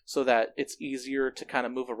rounded so that it's easier to kind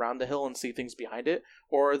of move around the hill and see things behind it?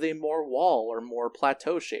 Or are they more wall or more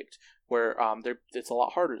plateau shaped where it's a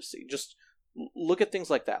lot harder to see? Just look at things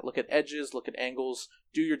like that. Look at edges, look at angles,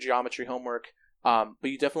 do your geometry homework. But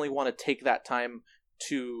you definitely want to take that time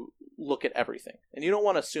to look at everything. And you don't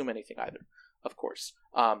want to assume anything either, of course.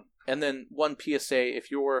 And then one PSA,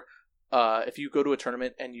 if you go to a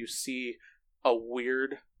tournament and you see a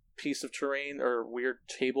weird piece of terrain or weird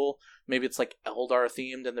table, maybe it's like Eldar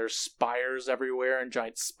themed and there's spires everywhere and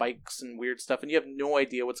giant spikes and weird stuff, and you have no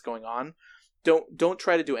idea what's going on, don't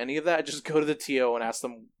try to do any of that. Just go to the TO and ask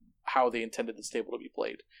them how they intended this table to be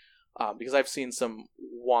played. Because I've seen some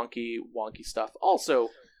wonky stuff. Also,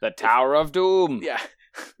 the Tower of Doom. Yeah.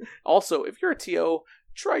 Also, if you're a TO,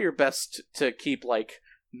 try your best to keep like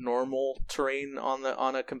normal terrain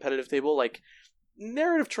on a competitive table. Like,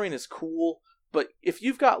 narrative terrain is cool, but if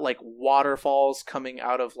you've got like waterfalls coming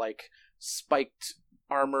out of like spiked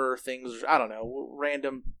armor things, I don't know,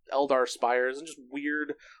 random Eldar spires and just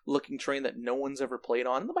weird looking terrain that no one's ever played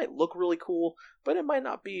on, it might look really cool, but it might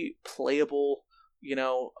not be playable,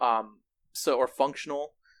 or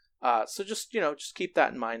functional. So just keep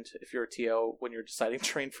that in mind if you're a TO when you're deciding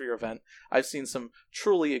terrain for your event. I've seen some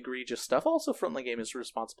truly egregious stuff. Also, Frontline Game is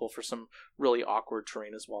responsible for some really awkward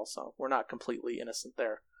terrain as well, so we're not completely innocent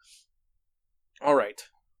there. All right.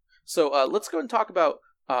 So let's go and talk about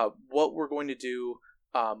what we're going to do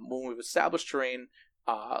when we've established terrain,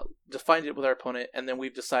 defined it with our opponent, and then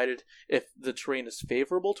we've decided if the terrain is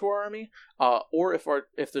favorable to our army, or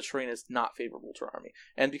if the terrain is not favorable to our army.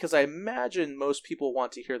 And because I imagine most people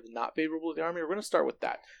want to hear the not favorable to the army, we're going to start with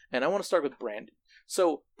that. And I want to start with Brandon.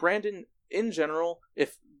 So, Brandon, in general,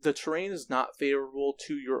 if the terrain is not favorable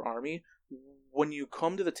to your army, when you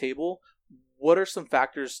come to the table, what are some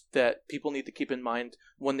factors that people need to keep in mind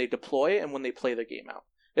when they deploy and when they play the game out,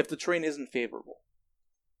 if the terrain isn't favorable?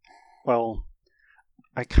 Well,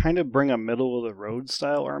 I kind of bring a middle-of-the-road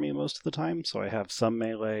style army most of the time, so I have some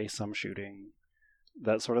melee, some shooting,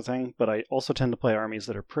 that sort of thing, but I also tend to play armies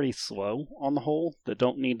that are pretty slow on the whole, that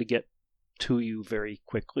don't need to get to you very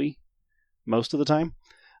quickly most of the time.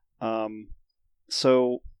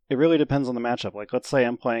 So it really depends on the matchup. Like, let's say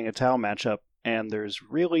I'm playing a Tau matchup, and there's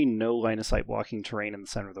really no line-of-sight blocking terrain in the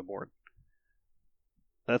center of the board.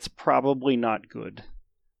 That's probably not good.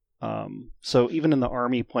 So even in the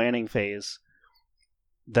army planning phase,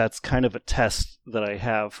 that's kind of a test that I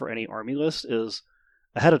have for any army list is,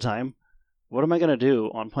 ahead of time, what am I going to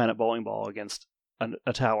do on Planet Bowling Ball against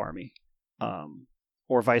a Tau army?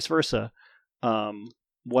 Or vice versa.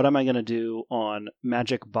 What am I going to do on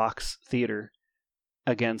Magic Box Theater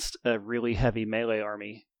against a really heavy melee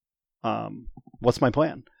army? What's my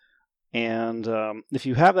plan? And if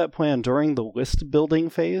you have that plan during the list building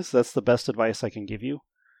phase, that's the best advice I can give you.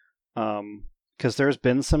 Because there's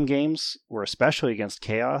been some games where, especially against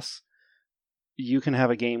Chaos, you can have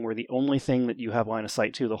a game where the only thing that you have line of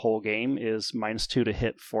sight to the whole game is -2 to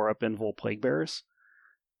hit 4-up Invul Plague Bearers.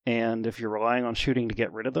 And if you're relying on shooting to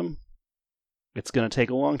get rid of them, it's going to take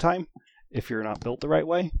a long time if you're not built the right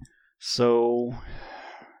way. So,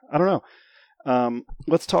 I don't know.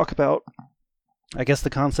 Let's talk about, I guess, the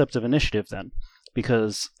concept of initiative then,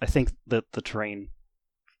 because I think that the terrain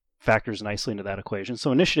factors nicely into that equation.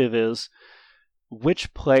 So initiative is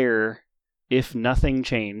which player, if nothing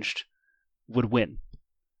changed, would win.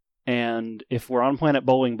 And if we're on Planet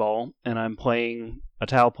Bowling Ball and I'm playing a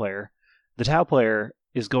Tau player, the Tau player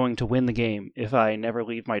is going to win the game if I never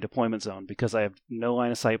leave my deployment zone, because I have no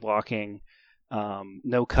line of sight blocking,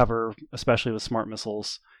 no cover, especially with smart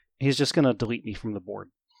missiles. He's just going to delete me from the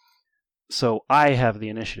board. So I have the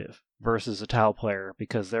initiative versus a Tau player,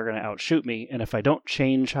 because they're going to outshoot me, and if I don't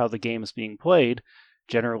change how the game is being played,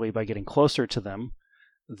 generally by getting closer to them,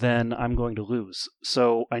 then I'm going to lose.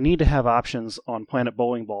 So I need to have options on Planet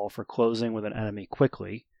Bowling Ball for closing with an enemy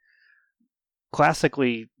quickly.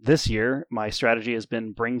 Classically, this year, my strategy has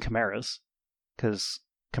been bring Chimeras, because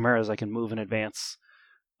Chimeras I can move in advance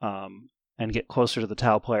and get closer to the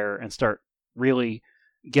Tau player and start really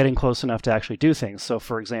getting close enough to actually do things. So,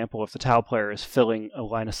 for example, if the Tau player is filling a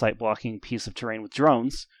line-of-sight blocking piece of terrain with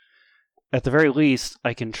drones, at the very least,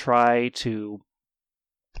 I can try to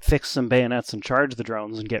fix some bayonets and charge the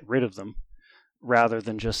drones and get rid of them, rather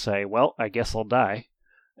than just say, well, I guess I'll die.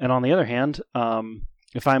 And on the other hand,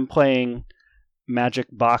 if I'm playing Magic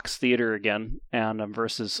Box Theater again, and I'm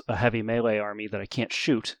versus a heavy melee army that I can't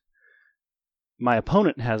shoot, my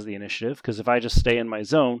opponent has the initiative, because if I just stay in my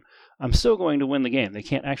zone, I'm still going to win the game. They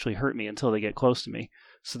can't actually hurt me until they get close to me.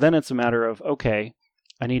 So then it's a matter of, okay,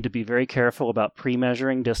 I need to be very careful about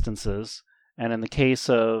pre-measuring distances, and in the case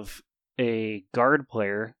of a guard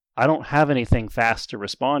player, I don't have anything fast to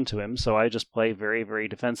respond to him, so I just play very, very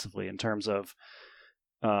defensively in terms of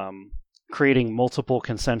creating multiple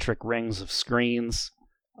concentric rings of screens,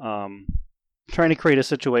 trying to create a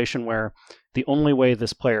situation where the only way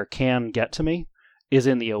this player can get to me is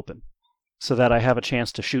in the open, so that I have a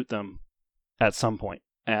chance to shoot them at some point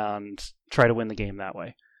and try to win the game that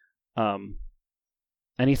way.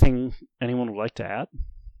 Anything anyone would like to add?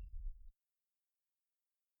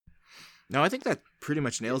 No, I think that pretty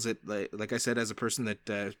much nails it. Like I said, as a person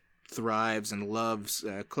that thrives and loves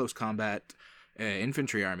close combat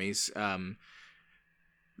infantry armies,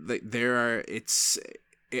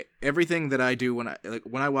 everything that I do when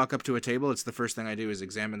I walk up to a table, it's the first thing I do is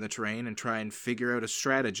examine the terrain and try and figure out a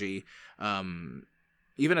strategy.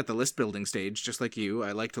 Even at the list building stage, just like you,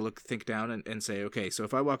 I like to think down and say, okay, so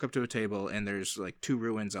if I walk up to a table and there's like 2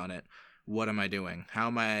 ruins on it, what am I doing? How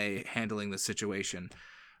am I handling the situation?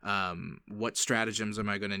 What stratagems am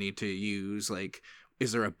I going to need to use? Like,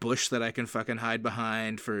 is there a bush that I can fucking hide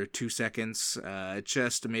behind for 2 seconds?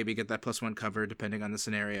 Just to maybe get that +1 cover, depending on the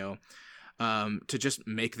scenario. To just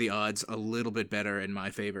make the odds a little bit better in my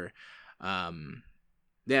favor.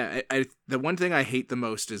 The one thing I hate the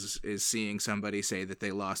most is seeing somebody say that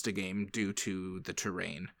they lost a game due to the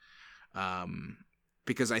terrain.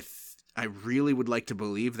 Because I really would like to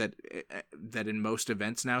believe that in most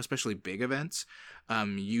events now, especially big events,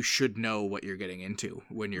 you should know what you're getting into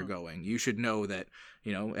when you're going. You should know that,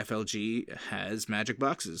 FLG has magic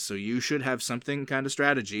boxes, so you should have something kind of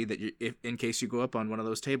strategy that if in case you go up on one of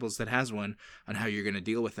those tables that has one, on how you're going to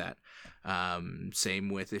deal with that. Same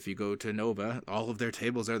with if you go to Nova, all of their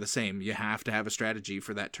tables are the same. You have to have a strategy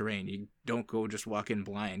for that terrain. You don't go just walk in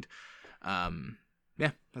blind.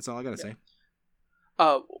 That's all I got to say.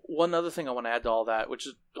 One other thing I want to add to all that, which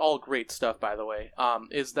is all great stuff, by the way,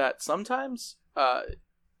 is that sometimes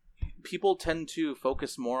people tend to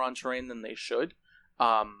focus more on terrain than they should.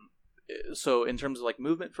 So in terms of like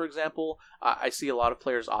movement, for example, I see a lot of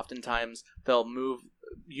players oftentimes they'll move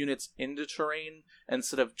units into terrain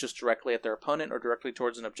instead of just directly at their opponent or directly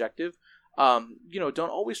towards an objective. Don't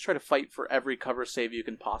always try to fight for every cover save you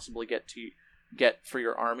can possibly get for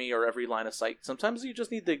your army or every line of sight. Sometimes you just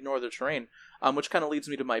need to ignore the terrain, which kind of leads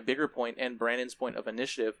me to my bigger point and Brandon's point of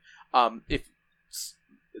initiative.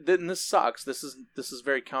 Then this sucks. This is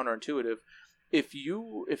very counterintuitive. If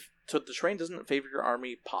the terrain doesn't favor your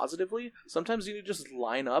army positively, sometimes you need to just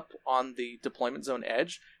line up on the deployment zone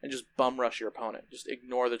edge and just bum rush your opponent. Just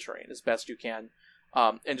ignore the terrain as best you can,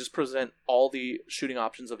 and just present all the shooting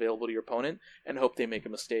options available to your opponent and hope they make a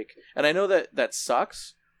mistake. And I know that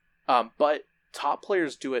sucks, but top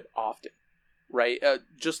players do it often, right?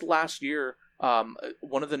 Just last year,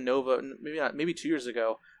 one of the Nova, maybe 2 years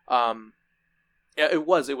ago, it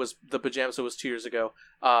was the Pajamas, so it was 2 years ago,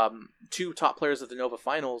 2 top players at the Nova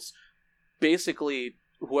finals, basically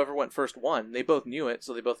whoever went first won. They both knew it,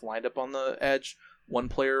 so they both lined up on the edge. One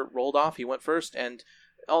player rolled off, he went first, and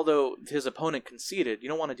although his opponent conceded, you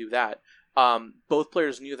don't want to do that. Both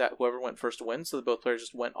players knew that whoever went first wins, so both players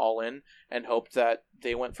just went all in and hoped that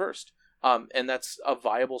they went first. And that's a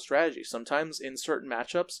viable strategy. Sometimes in certain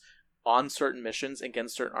matchups, on certain missions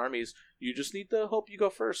against certain armies, you just need to hope you go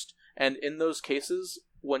first. And in those cases,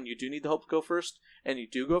 when you do need to hope to go first, and you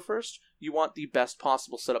do go first, you want the best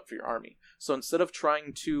possible setup for your army. So instead of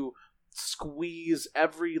trying to squeeze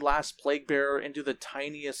every last plague bearer into the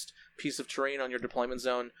tiniest piece of terrain on your deployment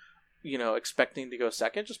zone, expecting to go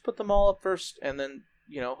second, just put them all up first, and then,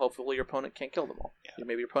 hopefully your opponent can't kill them all. Yeah.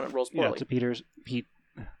 Maybe your opponent rolls poorly. Yeah, to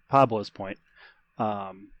Pablo's point,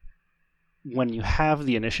 when you have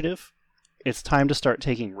the initiative, it's time to start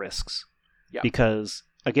taking risks. Yeah. Because,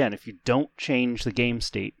 again, if you don't change the game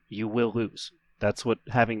state, you will lose. That's what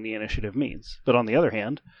having the initiative means. But on the other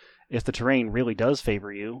hand, if the terrain really does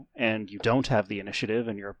favor you and you don't have the initiative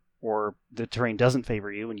or the terrain doesn't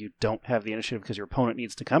favor you and you don't have the initiative because your opponent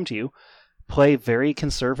needs to come to you, play very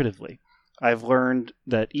conservatively. I've learned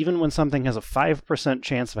that even when something has a 5%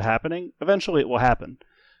 chance of happening, eventually it will happen.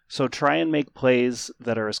 So try and make plays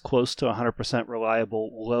that are as close to 100% reliable,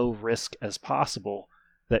 low risk as possible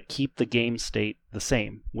that keep the game state the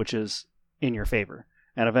same, which is in your favor.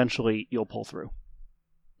 And eventually you'll pull through.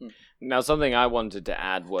 Now, something I wanted to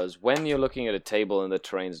add was when you're looking at a table and the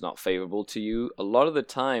terrain's not favorable to you, a lot of the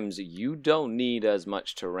times you don't need as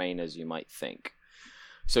much terrain as you might think.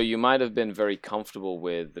 So you might have been very comfortable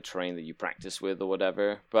with the terrain that you practice with or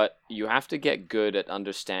whatever, but you have to get good at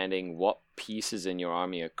understanding what pieces in your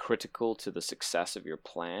army are critical to the success of your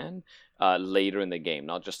plan later in the game,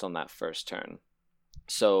 not just on that first turn.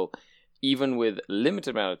 So even with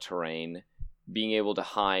limited amount of terrain, being able to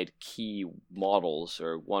hide key models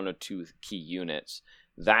or 1 or 2 key units,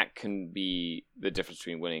 that can be the difference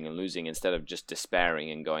between winning and losing, instead of just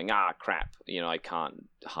despairing and going, crap, I can't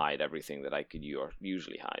hide everything that I could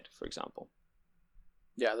usually hide, for example.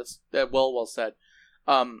 Yeah, that's well said.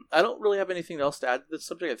 I don't really have anything else to add to this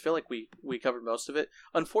subject. I feel like we covered most of it.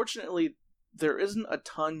 Unfortunately, there isn't a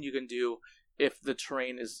ton you can do if the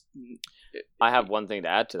terrain is... I have one thing to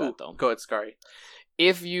add to that, though. Go ahead, Scary.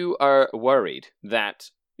 If you are worried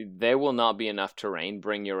that there will not be enough terrain,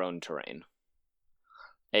 bring your own terrain.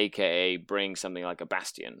 AKA bring something like a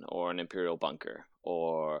bastion or an Imperial bunker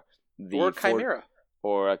or a Chimera.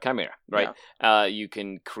 Or a Chimera, right? Yeah. You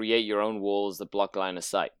can create your own walls that block line of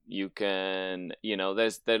sight. You can,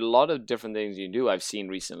 there's a lot of different things you can do. I've seen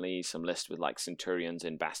recently some lists with like Centurions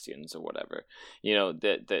and Bastions or whatever,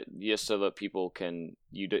 that just so that people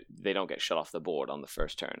they don't get shut off the board on the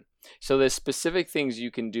first turn. So there's specific things you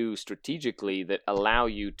can do strategically that allow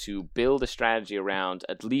you to build a strategy around,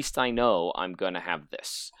 at least I know I'm going to have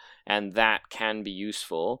this. And that can be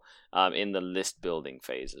useful in the list building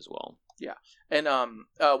phase as well. Yeah, and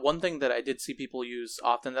one thing that I did see people use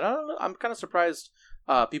often that I'm kind of surprised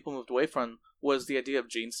people moved away from was the idea of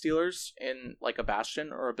Gene Stealers in like a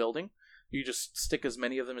bastion or a building. You just stick as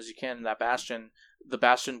many of them as you can in that bastion. The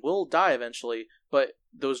bastion will die eventually, but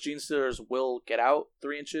those Gene Stealers will get out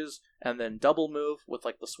 3 inches and then double move with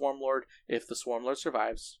like the Swarm Lord if the Swarm Lord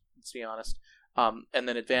survives. Let's be honest. And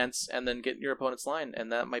then advance and then get in your opponent's line,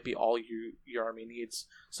 and that might be all your army needs.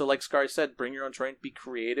 So like Scary said, bring your own terrain, be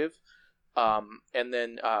creative. And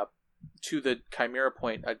then to the Chimera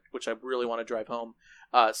point, which I really want to drive home,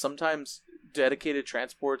 sometimes dedicated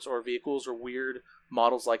transports or vehicles or weird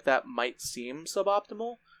models like that might seem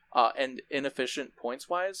suboptimal and inefficient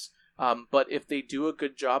points-wise, but if they do a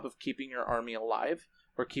good job of keeping your army alive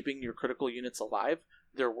or keeping your critical units alive,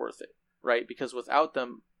 they're worth it, right? Because without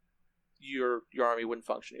them, your army wouldn't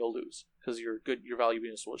function. You'll lose because your value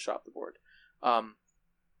units will shot the board.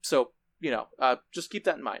 So just keep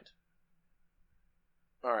that in mind.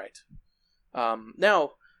 All right.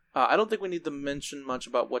 Now, I don't think we need to mention much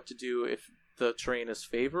about what to do if the terrain is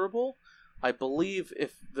favorable. I believe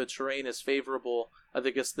if the terrain is favorable, I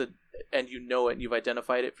think and you know it, and you've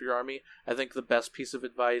identified it for your army, I think the best piece of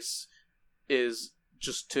advice is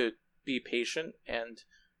just to be patient and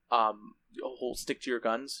stick to your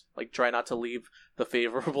guns. Like, try not to leave the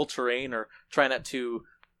favorable terrain, or try not to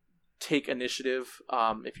take initiative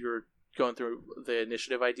if you're going through the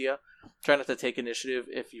initiative idea. Try not to take initiative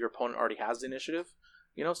if your opponent already has the initiative,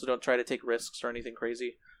 so don't try to take risks or anything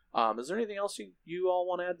crazy. Is there anything else you all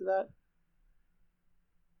want to add to that?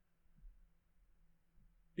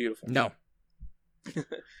 Beautiful. No.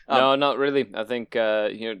 No, not really. I think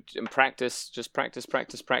in practice, just practice,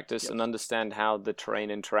 yep. and understand how the terrain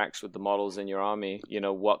interacts with the models in your army.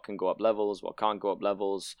 What can go up levels, what can't go up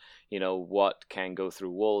levels. What can go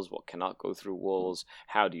through walls, what cannot go through walls.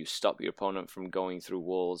 How do you stop your opponent from going through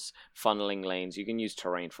walls? Funneling lanes. You can use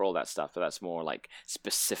terrain for all that stuff, but that's more like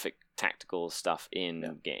specific tactical stuff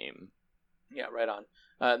in game. Yeah, right on.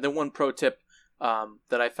 Then one pro tip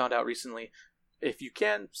that I found out recently. If you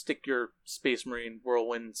can, stick your Space Marine,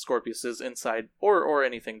 Whirlwind, Scorpiuses inside, or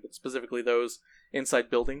anything, but specifically those inside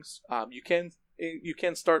buildings. You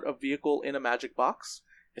can start a vehicle in a magic box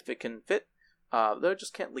if it can fit. They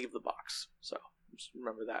just can't leave the box. So just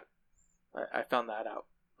remember that. I found that out.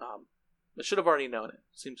 I should have already known it.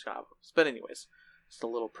 Seems kind of obvious. But anyways, just a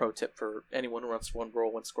little pro tip for anyone who wants one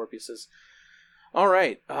Whirlwind Scorpiuses. All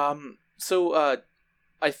right. So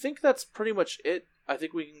I think that's pretty much it. I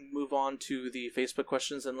think we can move on to the Facebook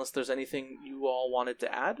questions unless there's anything you all wanted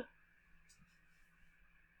to add.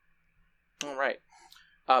 All right.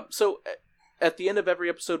 So at the end of every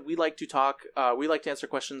episode, we like to answer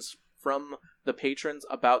questions from the patrons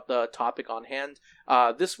about the topic on hand.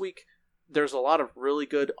 This week, there's a lot of really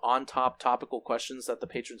good on-top topical questions that the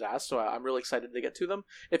patrons ask, so I'm really excited to get to them.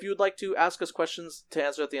 If you would like to ask us questions to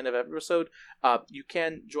answer at the end of every episode, you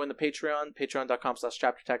can join the Patreon,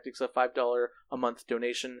 patreon.com/chaptertactics, a $5 a month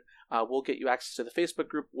donation. We'll get you access to the Facebook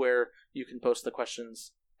group where you can post the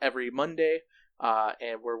questions every Monday,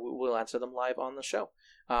 and where we'll answer them live on the show.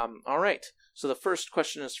 All right, so the first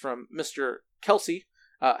question is from Mr. Kelsey.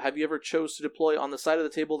 Have you ever chose to deploy on the side of the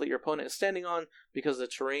table that your opponent is standing on because the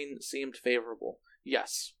terrain seemed favorable?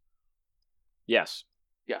 Yes. Yes.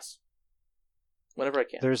 Whenever I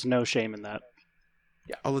can. There's no shame in that.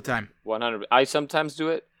 Yeah, all the time. 100. I sometimes do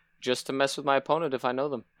it just to mess with my opponent if I know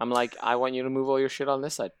them. I'm like, I want you to move all your shit on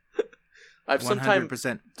this side. I've sometimes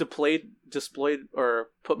displayed or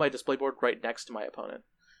put my display board right next to my opponent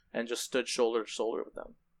and just stood shoulder to shoulder with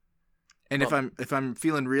them. And if I'm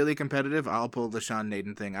feeling really competitive, I'll pull the Sean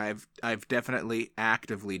Naden thing. I've definitely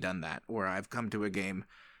actively done that, where I've come to a game,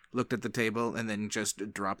 looked at the table, and then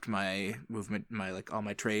just dropped my movement, all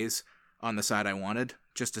my trays on the side I wanted,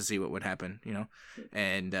 just to see what would happen, you know.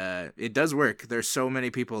 And it does work. There's so many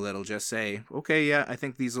people that'll just say, "Okay, yeah, I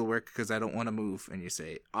think these will work because I don't want to move," and you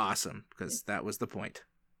say, "Awesome," because that was the point.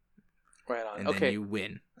 Right on. And then you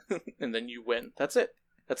win. And then you win. That's it.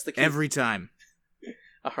 That's the key. Every time.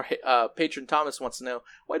 All right. Patron Thomas wants to know,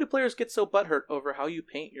 why do players get so butthurt over how you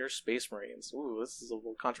paint your Space Marines? Ooh, this is a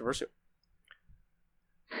little controversial.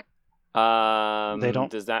 They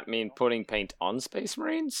don't. Does that mean putting paint on Space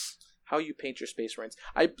Marines? How you paint your Space Marines.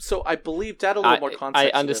 I believe to add a little more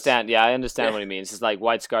context. I understand. To this. Yeah, I understand what he means. It's like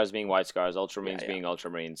White Scars being White Scars, Ultramarines being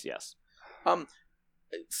Ultramarines. Yes.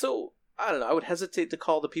 So I don't know. I would hesitate to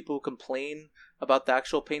call the people who complain about the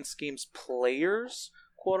actual paint schemes players,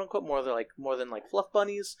 quote unquote, more than fluff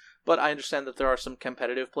bunnies. But I understand that there are some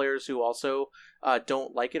competitive players who also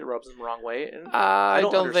don't like it. It rubs them the wrong way. And I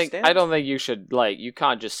don't think you should you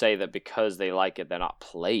can't just say that because they like it they're not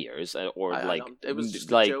players or it was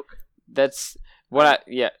just a joke. That's what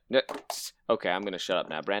okay, I'm gonna shut up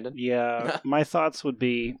now, Brandon. Yeah, my thoughts would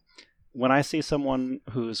be, when I see someone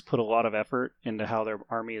who's put a lot of effort into how their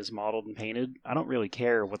army is modeled and painted, I don't really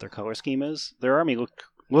care what their color scheme is. Their army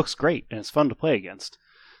looks great, and it's fun to play against.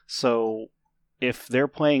 So if they're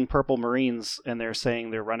playing Purple Marines and they're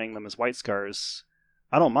saying they're running them as White Scars,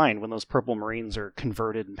 I don't mind when those Purple Marines are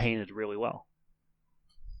converted and painted really well.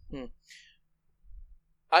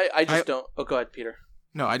 I just don't... Oh, go ahead, Peter.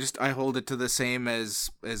 No, I hold it to the same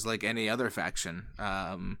as like any other faction.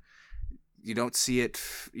 You don't see it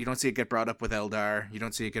get brought up with Eldar. You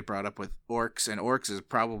don't see it get brought up with Orcs, and Orcs is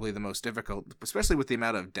probably the most difficult, especially with the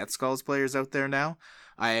amount of Death Skulls players out there now.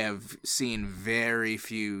 I have seen very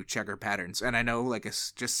few checker patterns, and I know,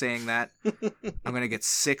 just saying that, I'm gonna get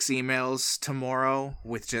 6 emails tomorrow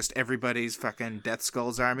with just everybody's fucking Death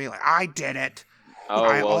Skulls army. Like, I did it. Oh,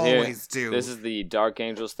 I always do. This is the Dark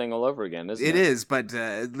Angels thing all over again, isn't it? It is, but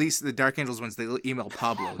at least the Dark Angels ones, they'll email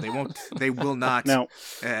Pablo. They will not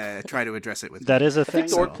try to address it with that me. Is a thing. I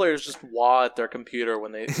think the Orc players just wah at their computer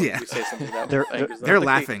when we say something that they're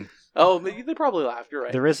laughing. They probably laugh. You're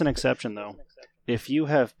right. There is an exception, though. If you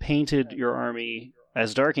have painted your army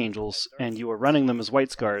as Dark Angels and you are running them as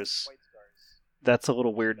White Scars, that's a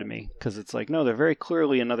little weird to me, because it's like, no, they're very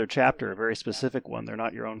clearly another chapter, a very specific one. They're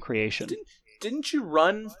not your own creation. Didn't you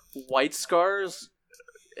run White Scars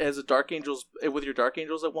as a Dark Angels with your Dark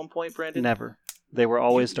Angels at one point, Brandon? Never. They were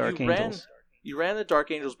always Dark Angels. You ran the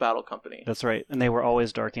Dark Angels Battle Company. That's right, and they were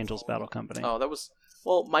always Dark Angels Battle Company. Oh, that was...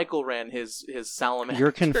 Well, Michael ran his Salamander.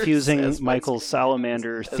 You're confusing Michael's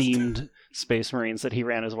Salamander-themed Space Marines that he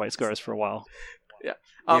ran as White Scars for a while. Yeah.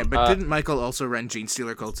 But didn't Michael also run Gene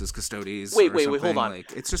Stealer Cults as Custodes? Wait, hold on.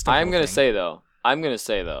 It's just I'm going to say, though,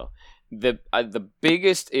 the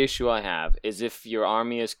biggest issue I have is if your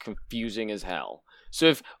army is confusing as hell. So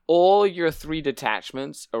if all your 3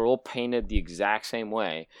 detachments are all painted the exact same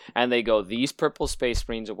way, and they go, these purple Space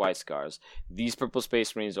Marines are White Scars, these purple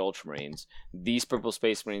Space Marines are Ultramarines, these purple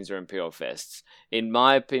Space Marines are Imperial Fists. In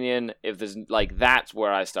my opinion, if there's that's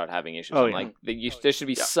where I start having issues. There should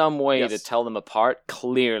be some way to tell them apart.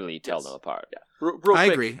 Clearly, tell them apart. Yeah. Real I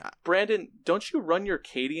quick, agree. Brandon, don't you run your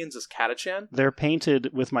Cadians as Catachan? They're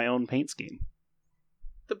painted with my own paint scheme.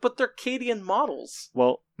 But they're Cadian models.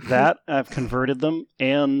 Well, that I've converted them,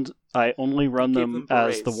 and I only run them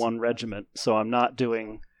as the one regiment, so I'm not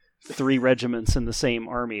doing 3 regiments in the same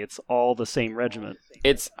army. It's all the same regiment.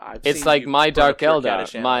 It's like my Dark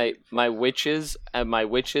Eldar, my witches and my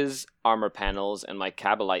witches armor panels and my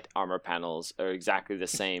Kabbalite armor panels are exactly the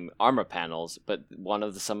same armor panels, but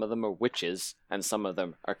some of them are witches and some of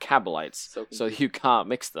them are Kabbalites, so you can't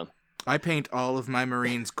mix them. I paint all of my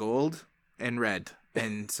Marines gold and red.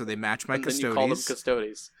 And so they match my Custodes. And you call them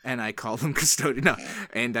Custodes. And I call them Custodes. No.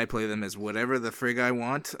 And I play them as whatever the frig I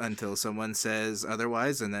want until someone says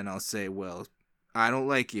otherwise. And then I'll say, well, I don't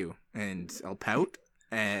like you. And I'll pout.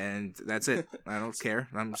 And that's it. I don't care.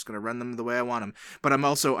 I'm just going to run them the way I want them. But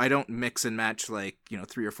I don't mix and match 3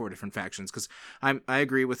 or 4 different factions. Because I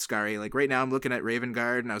agree with Scary. Right now I'm looking at Raven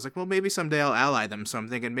Guard. And I was like, well, maybe someday I'll ally them. So I'm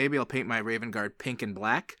thinking maybe I'll paint my Raven Guard pink and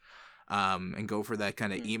black. And go for that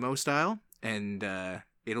kind of emo style. And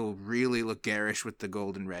it'll really look garish with the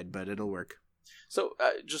gold and red, but it'll work. So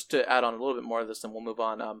just to add on a little bit more of this, then we'll move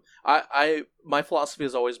on. My philosophy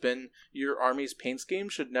has always been your army's paint scheme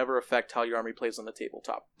should never affect how your army plays on the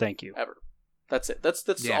tabletop. Thank you. Ever. That's it. That's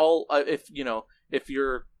all. If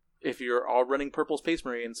you're all running Purple Space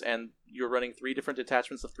Marines and you're running 3 different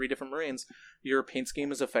detachments of 3 different Marines, your paint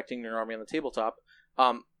scheme is affecting your army on the tabletop.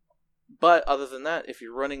 But other than that, if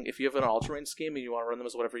you have an all-terrain scheme and you want to run them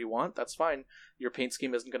as whatever you want, that's fine. Your paint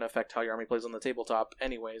scheme isn't going to affect how your army plays on the tabletop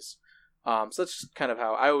anyways. So that's just kind of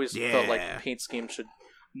how I always felt like paint scheme should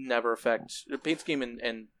never affect... Paint scheme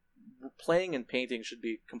and playing and painting should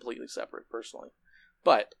be completely separate, personally.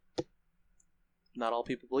 But not all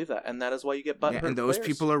people believe that, and that is why you get butthurt and those players.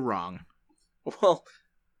 people are wrong. Well,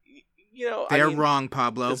 they're wrong,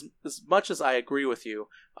 Pablo. As much as I agree with you,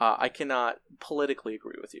 I cannot politically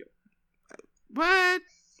agree with you. What?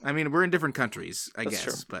 I mean, we're in different countries, I guess,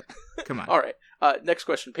 true. But come on. All right. Next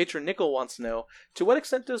question. Patron Nickel wants to know, to what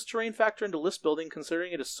extent does terrain factor into list building,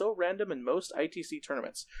 considering it is so random in most ITC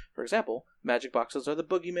tournaments? For example, magic boxes are the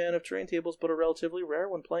boogeyman of terrain tables, but are relatively rare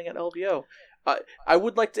when playing at LVO. I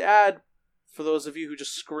would like to add, for those of you who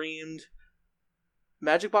just screamed,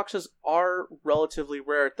 magic boxes are relatively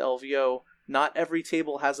rare at the LVO. Not every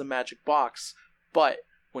table has a magic box, but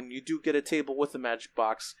when you do get a table with a magic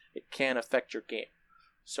box, it can affect your game.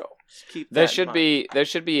 So keep that in mind. There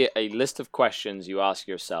should be a list of questions you ask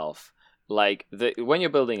yourself. Like when you're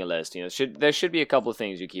building a list, there should be a couple of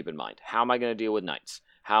things you keep in mind. How am I going to deal with knights?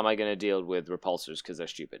 How am I going to deal with repulsors because they're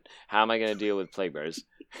stupid? How am I going to deal with plague bearers?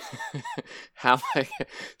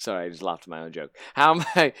 Sorry, I just laughed at my own joke. How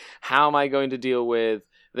am I going to deal with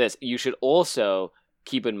this? You should also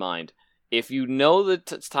keep in mind, if you know the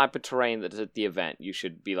type of terrain that is at the event, you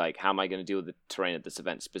should be like, how am I going to deal with the terrain at this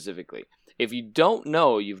event specifically? If you don't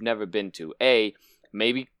know, you've never been to, A,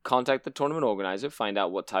 maybe contact the tournament organizer, find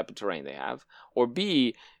out what type of terrain they have, or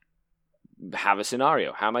B, have a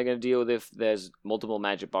scenario. How am I going to deal with if there's multiple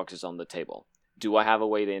magic boxes on the table? Do I have a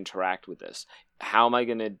way to interact with this? How am I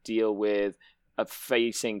going to deal with a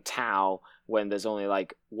facing Tau when there's only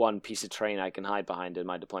like one piece of terrain I can hide behind in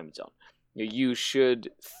my deployment zone? You should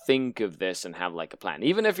think of this and have like a plan.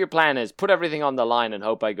 Even if your plan is put everything on the line and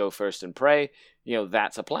hope I go first and pray,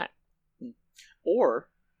 that's a plan. Or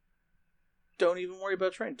don't even worry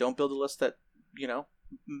about terrain. Don't build a list that,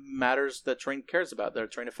 matters that terrain cares about,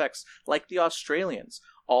 that terrain affects. Like the Australians,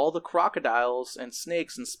 all the crocodiles and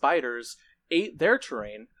snakes and spiders ate their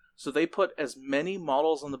terrain, so they put as many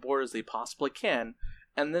models on the board as they possibly can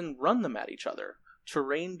and then run them at each other.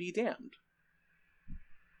 Terrain be damned.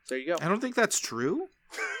 There you go. I don't think that's true.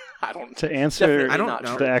 To answer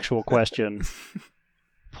the actual question,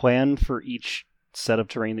 plan for each set of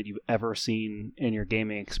terrain that you've ever seen in your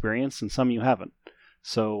gaming experience, and some you haven't.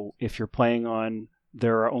 So if you're playing on,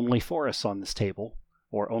 there are only forests on this table,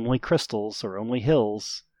 or only crystals, or only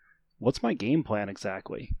hills, what's my game plan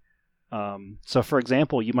exactly? So for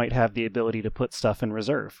example, you might have the ability to put stuff in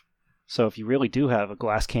reserve. So if you really do have a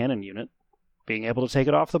glass cannon unit, being able to take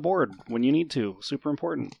it off the board when you need to, super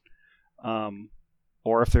important.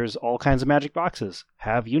 Or if there's all kinds of magic boxes,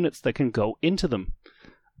 have units that can go into them.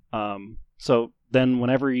 So then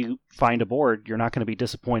whenever you find a board, you're not going to be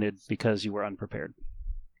disappointed because you were unprepared.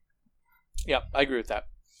 Yeah, I agree with that.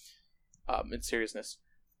 In seriousness.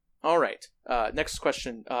 All right. Next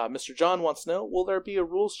question. Mr. John wants to know, will there be a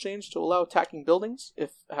rules change to allow attacking buildings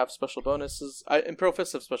if have special bonuses? In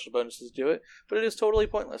Profist have special bonuses to do it, but it is totally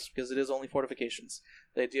pointless because it is only fortifications.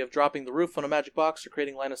 The idea of dropping the roof on a magic box or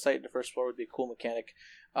creating line of sight in the first floor would be a cool mechanic.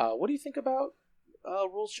 What do you think about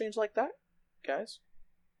rules change like that, guys?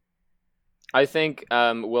 I think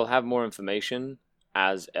we'll have more information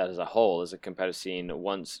as a whole, as a competitive scene,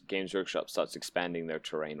 once Games Workshop starts expanding their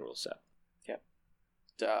terrain rule set.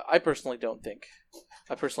 I personally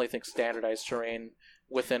think standardized terrain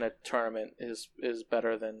within a tournament is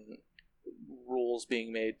better than rules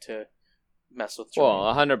being made to mess with terrain.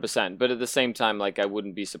 Well, 100%. But at the same time, I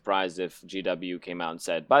wouldn't be surprised if GW came out and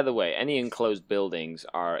said, by the way, any enclosed buildings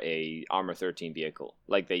are a Armor 13 vehicle,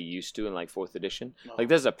 like they used to in 4th edition. Oh.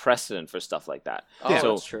 There's a precedent for stuff like that. Oh, so,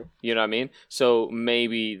 that's true. You know what I mean? So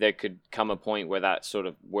maybe there could come a point where that sort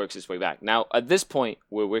of works its way back. Now, at this point,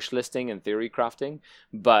 we're wish listing and theory crafting,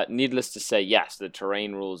 but needless to say, yes, the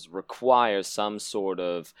terrain rules require some sort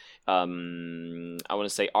of,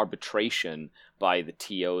 arbitration by the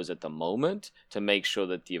TOs at the moment to make sure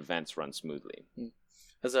that the events run smoothly.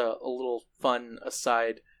 As a little fun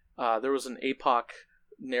aside, there was an APOC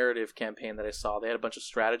narrative campaign that I saw. They had a bunch of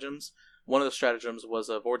stratagems. One of the stratagems was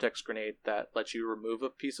a vortex grenade that lets you remove a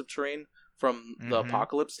piece of terrain from the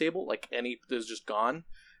apocalypse table, any that was just gone.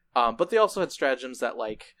 But they also had stratagems that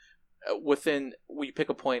we pick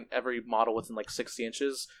a point every model within like 60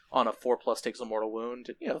 inches on a 4+ takes a mortal wound,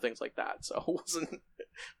 things like that. So it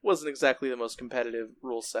wasn't exactly the most competitive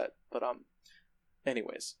rule set, but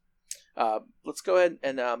anyways, let's go ahead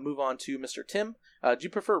and move on to Mr. Tim. Do you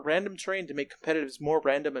prefer random terrain to make competitives more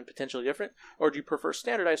random and potentially different, or do you prefer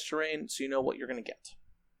standardized terrain so you know what you're going to get?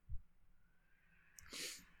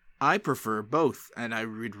 I prefer both, and I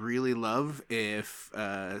would really love if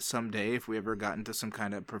someday, if we ever got into some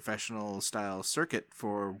kind of professional style circuit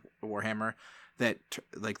for Warhammer, that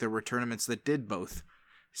there were tournaments that did both.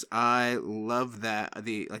 I love that.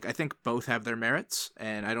 I think both have their merits,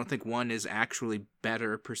 and I don't think one is actually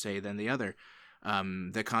better per se than the other.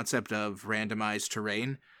 The concept of randomized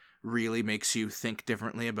terrain really makes you think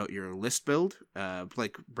differently about your list build.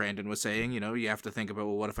 Like Brandon was saying, you have to think about,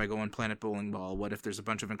 well, what if I go on Planet Bowling Ball? What if there's a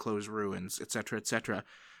bunch of enclosed ruins, etc., etc.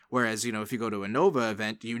 Whereas, if you go to a Nova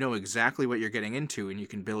event, you know exactly what you're getting into, and you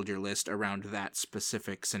can build your list around that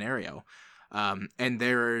specific scenario. And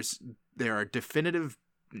there are definitive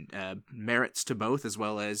merits to both, as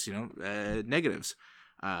well as negatives.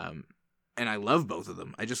 And I love both of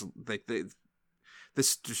them. I just like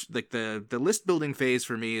the list building phase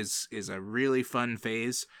for me is a really fun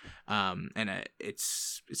phase, and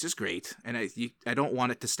it's just great, and I don't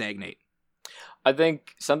want it to stagnate. I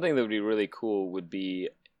think something that would be really cool would be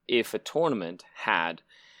if a tournament had,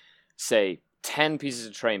 say, 10 pieces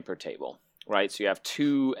of terrain per table, right? So you have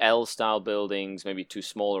 2 L-style buildings, maybe 2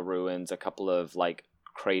 smaller ruins, a couple of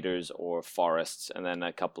craters or forests, and then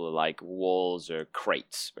a couple of walls or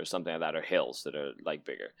crates or something like that, or hills that are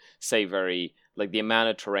bigger. Say very the amount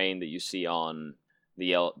of terrain that you see on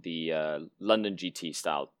the London GT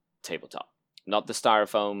style tabletop, not the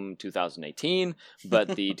Styrofoam 2018, but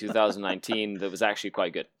the 2019 that was actually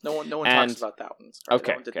quite good. No one talks about that one.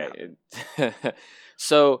 Sorry, Okay.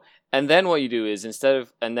 So. And then what you do is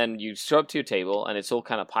and then you show up to your table, and it's all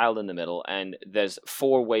kind of piled in the middle, and there's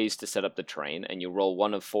 4 ways to set up the terrain, and you roll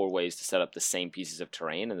one of 4 ways to set up the same pieces of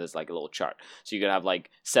terrain, and there's a little chart. So you could have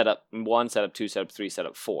setup 1, setup 2, setup 3,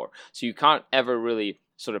 setup 4. So you can't ever really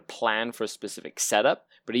sort of plan for a specific setup,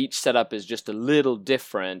 but each setup is just a little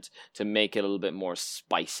different to make it a little bit more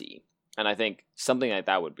spicy. And I think something like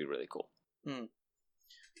that would be really cool.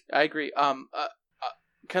 I agree.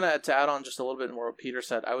 Kind of to add on just a little bit more what Peter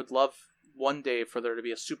said, I would love one day for there to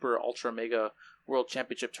be a super ultra mega world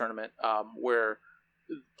championship tournament where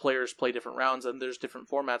players play different rounds, and there's different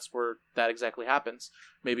formats where that exactly happens.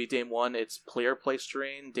 Maybe day 1 it's player place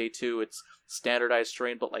terrain, day 2 it's standardized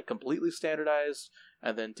terrain but completely standardized,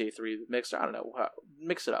 and then day 3 mixed. I don't know,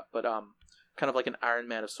 mix it up, but kind of like an Iron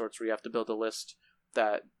Man of sorts where you have to build a list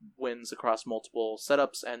that wins across multiple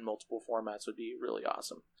setups and multiple formats would be really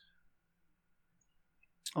awesome.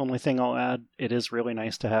 Only thing I'll add, it is really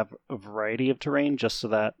nice to have a variety of terrain just so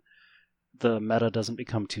that the meta doesn't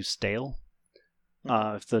become too stale.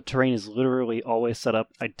 If the terrain is literally always set up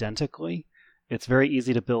identically, it's very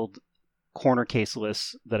easy to build corner case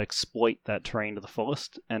lists that exploit that terrain to the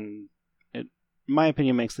fullest, and it, in my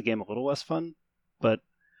opinion, makes the game a little less fun. But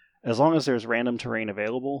as long as there's random terrain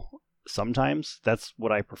available, sometimes that's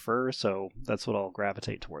what I prefer, so that's what I'll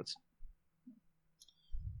gravitate towards.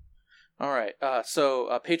 All right,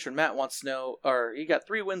 so patron Matt wants to know, he got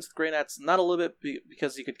 3 wins with Grey Knights, not a little bit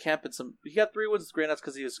because he could camp in some. He got 3 wins with Grey Knights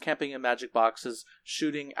because he was camping in magic boxes,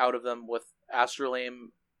 shooting out of them with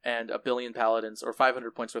Astrolabe and a billion paladins, or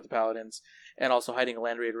 500 points worth of paladins, and also hiding a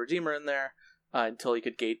Land Raider Redeemer in there until he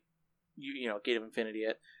could gate of Infinity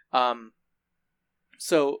it.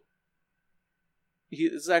 So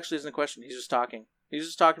this actually isn't a question. He's just talking. He's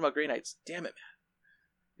just talking about Grey Knights. Damn it, man.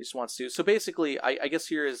 He just wants to. So basically, I guess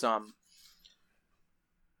here is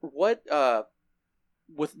what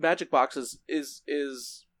with magic boxes is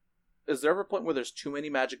there ever a point where there's too many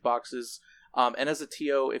magic boxes? And as a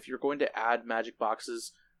TO, if you're going to add magic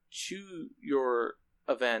boxes to your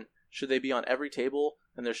event, should they be on every table?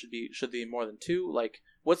 And should they be more than 2?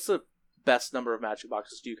 What's the best number of magic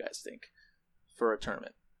boxes do you guys think for a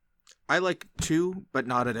tournament? I like 2, but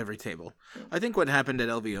not at every table. I think what happened at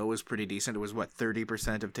LVO was pretty decent. It was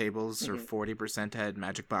 30% of tables or 40% had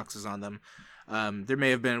magic boxes on them. There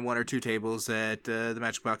may have been 1 or 2 tables that the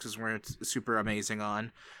magic boxes weren't super amazing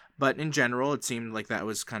on, but in general, it seemed like that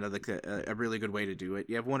was kind of a really good way to do it.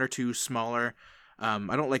 You have 1 or 2 smaller.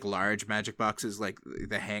 I don't like large magic boxes. Like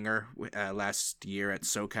the hangar last year at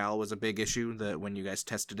SoCal was a big issue when you guys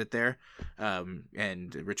tested it there.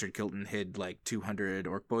 And Richard Kilton hid 200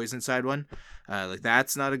 orc boys inside one.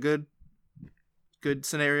 That's not a good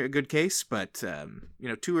scenario, a good case. But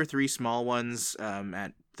 2 or 3 small ones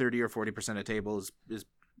at 30 or 40% of tables is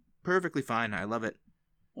perfectly fine. I love it.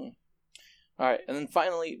 All All right, and then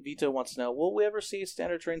finally, Vito wants to know, will we ever see a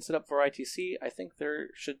standard terrain set up for ITC? I think there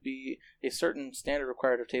should be a certain standard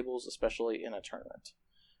required of tables, especially in a tournament.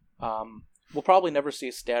 We'll probably never see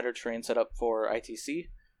a standard terrain set up for ITC,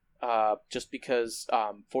 just because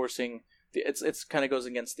forcing... It's kind of goes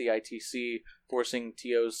against the ITC, forcing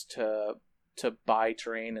TOs to buy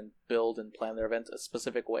terrain and build and plan their events a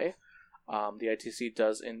specific way. The ITC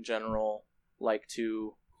does, in general, like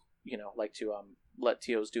to let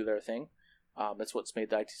TOs do their thing. That's what's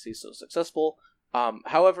made the ITC so successful.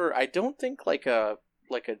 However, I don't think like a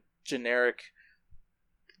generic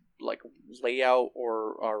layout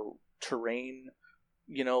or terrain,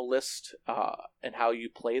 list and how you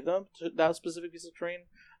play them to that specific piece of terrain.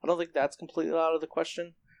 I don't think that's completely out of the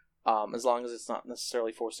question. As long as it's not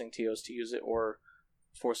necessarily forcing TOs to use it or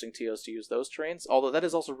forcing TOs to use those terrains. Although that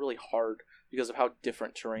is also really hard because of how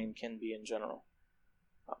different terrain can be in general.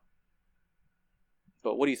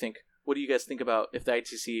 But what do you think? What do you guys think about if the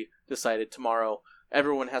ITC decided tomorrow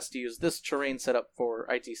everyone has to use this terrain setup for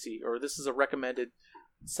ITC, or this is a recommended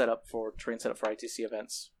setup for terrain setup for ITC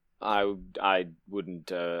events? I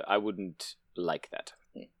wouldn't like that.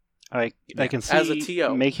 I can see as a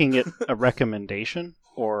TO making it a recommendation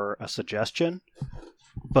or a suggestion,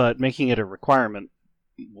 but making it a requirement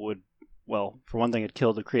would, well, for one thing, it'd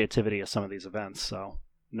kill the creativity of some of these events. So.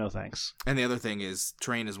 No thanks. And the other thing is,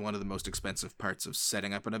 terrain is one of the most expensive parts of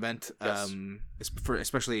setting up an event, yes.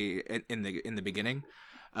 Especially in the beginning.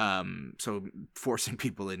 So forcing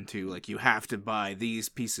people into you have to buy these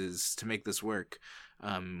pieces to make this work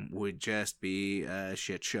would just be a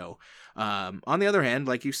shit show. On the other hand,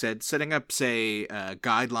 like you said, setting up, say,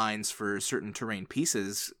 guidelines for certain terrain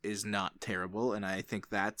pieces is not terrible, and I think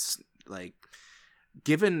that's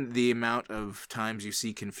given the amount of times you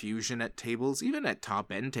see confusion at tables, even at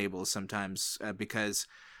top-end tables sometimes, because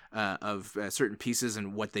of certain pieces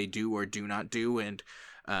and what they do or do not do, and,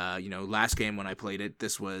 last game when I played it,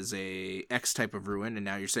 this was a X type of ruin, and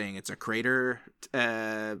now you're saying it's a crater,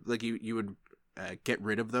 you would get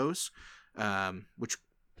rid of those, which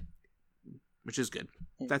is good.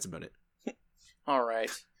 That's about it. All right.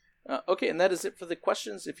 Okay, and that is it for the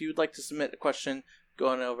questions. If you would like to submit a question, go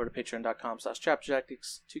on over to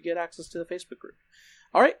patreon.com/chaptertactics to get access to the Facebook group.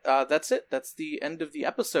 All right, that's it. That's the end of the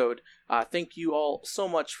episode. Thank you all so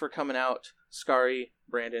much for coming out, Scary,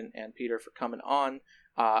 Brandon, and Peter for coming on.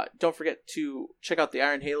 Don't forget to check out the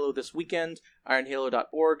Iron Halo this weekend,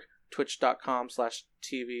 ironhalo.org,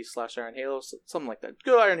 twitch.com/TV/ironhalo, something like that.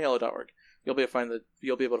 Go to ironhalo.org. You'll be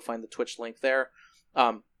able to find the Twitch link there.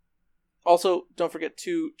 Also, don't forget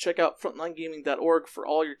to check out frontlinegaming.org for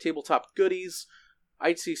all your tabletop goodies,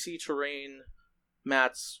 ITC terrain,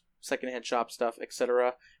 mats, secondhand shop stuff,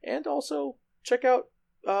 etc. And also check out,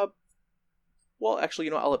 I'll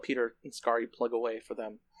let Peter and Scary plug away for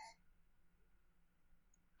them.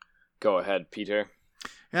 Go ahead, Peter.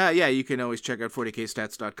 You can always check out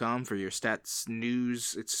 40kstats.com for your stats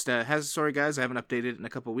news. Sorry guys, I haven't updated it in a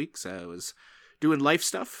couple weeks. I was doing life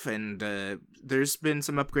stuff, and there's been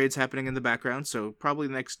some upgrades happening in the background, so probably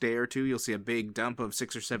the next day or two you'll see a big dump of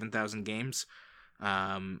 6,000 or 7,000 games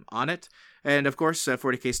on it. And of course,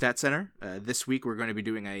 40K Stats Center. This week we're going to be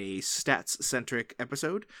doing a stats-centric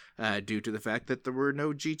episode due to the fact that there were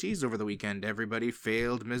no GTs over the weekend. Everybody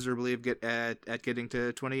failed miserably at getting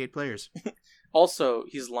to 28 players. Also,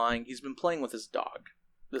 he's lying. He's been playing with his dog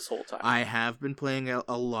this whole time. I have been playing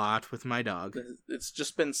a lot with my dog. It's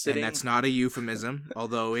just been sitting... And that's not a euphemism,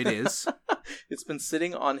 although it is. It's been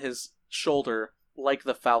sitting on his shoulder like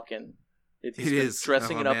the Falcon. He's been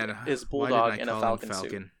dressing his bulldog in a Falcon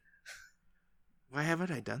suit. Why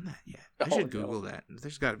haven't I done that yet? I should Google that.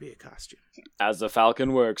 There's got to be a costume. As the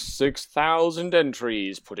Falcon works, 6,000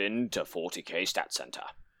 entries put into 40K Stat Center.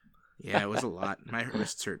 Yeah, it was a lot. My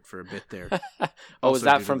wrists hurt for a bit there. Was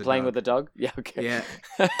that from playing with the dog? Yeah, okay. Yeah,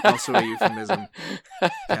 also a euphemism.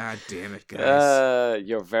 God damn it, guys.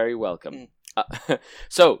 You're very welcome.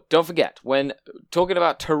 So, don't forget, when talking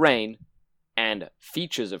about terrain and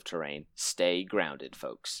features of terrain, stay grounded,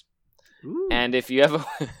 folks. Ooh. And if you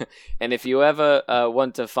ever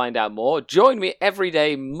want to find out more, join me every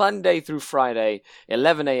day, Monday through Friday,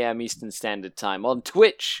 11 a.m. Eastern Standard Time on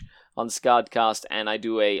Twitch, on Scardcast, and I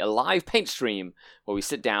do a live paint stream where we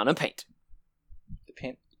sit down and paint. To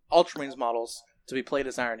paint Ultramarines models to be played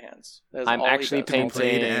as Iron Hands. I'm actually painting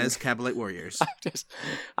played as Cabalite Warriors.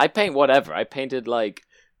 I paint whatever. I painted like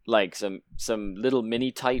some little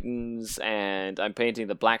mini Titans, and I'm painting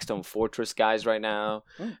the Blackstone Fortress guys right now,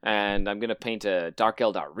 and I'm gonna paint a Dark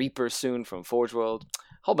Eldar Reaper soon from Forge World.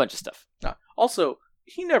 Whole bunch of stuff. Also,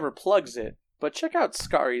 he never plugs it, but check out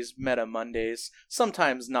Scary's Meta Mondays.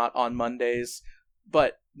 Sometimes not on Mondays,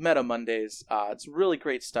 but Meta Mondays. It's really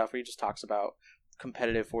great stuff where he just talks about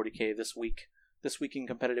competitive 40K this week in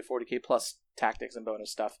competitive 40K plus tactics and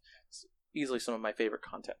bonus stuff. It's easily some of my favorite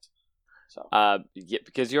content. So, yeah,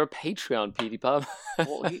 because you're a Patreon, PewDiePie.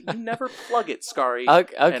 Well, you never plug it, Scary.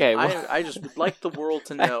 Okay. I just would like the world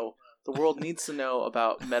to know. The world needs to know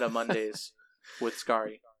about Meta Mondays with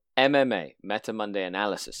Scary. MMA, Meta Monday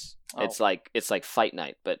Analysis. Oh. It's like Fight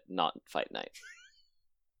Night, but not Fight Night.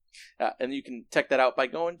 And you can check that out by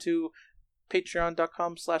going to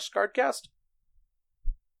patreon.com/ScardCast.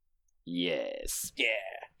 Yes. Yeah,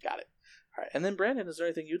 got it. All right, and then Brandon, is there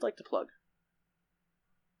anything you'd like to plug?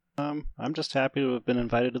 I'm just happy to have been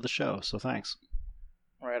invited to the show, so thanks.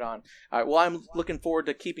 Right on. All right, well, I'm looking forward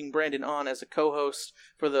to keeping Brandon on as a co-host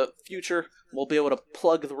for the future. We'll be able to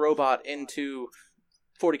plug the robot into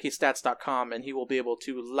 40kstats.com, and he will be able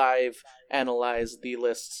to live analyze the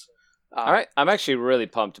lists. All right, I'm actually really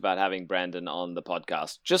pumped about having Brandon on the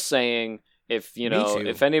podcast. Just saying, if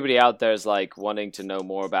anybody out there is like wanting to know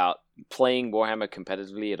more about playing Warhammer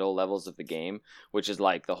competitively at all levels of the game, which is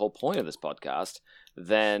like the whole point of this podcast,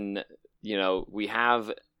 then we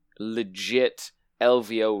have legit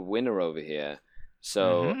LVO winner over here.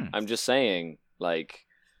 So I'm just saying, like,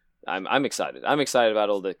 I'm excited. I'm excited about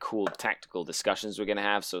all the cool tactical discussions we're gonna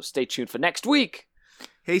have. So stay tuned for next week.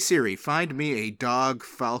 Hey Siri, find me a dog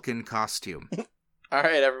falcon costume. All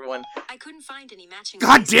right, everyone. I couldn't find any matching.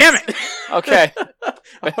 God damn it! Okay.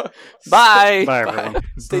 Bye. Bye, everyone.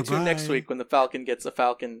 Stay tuned next week when the Falcon gets a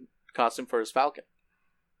Falcon costume for his Falcon.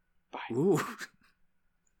 Bye. Ooh.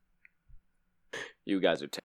 You guys are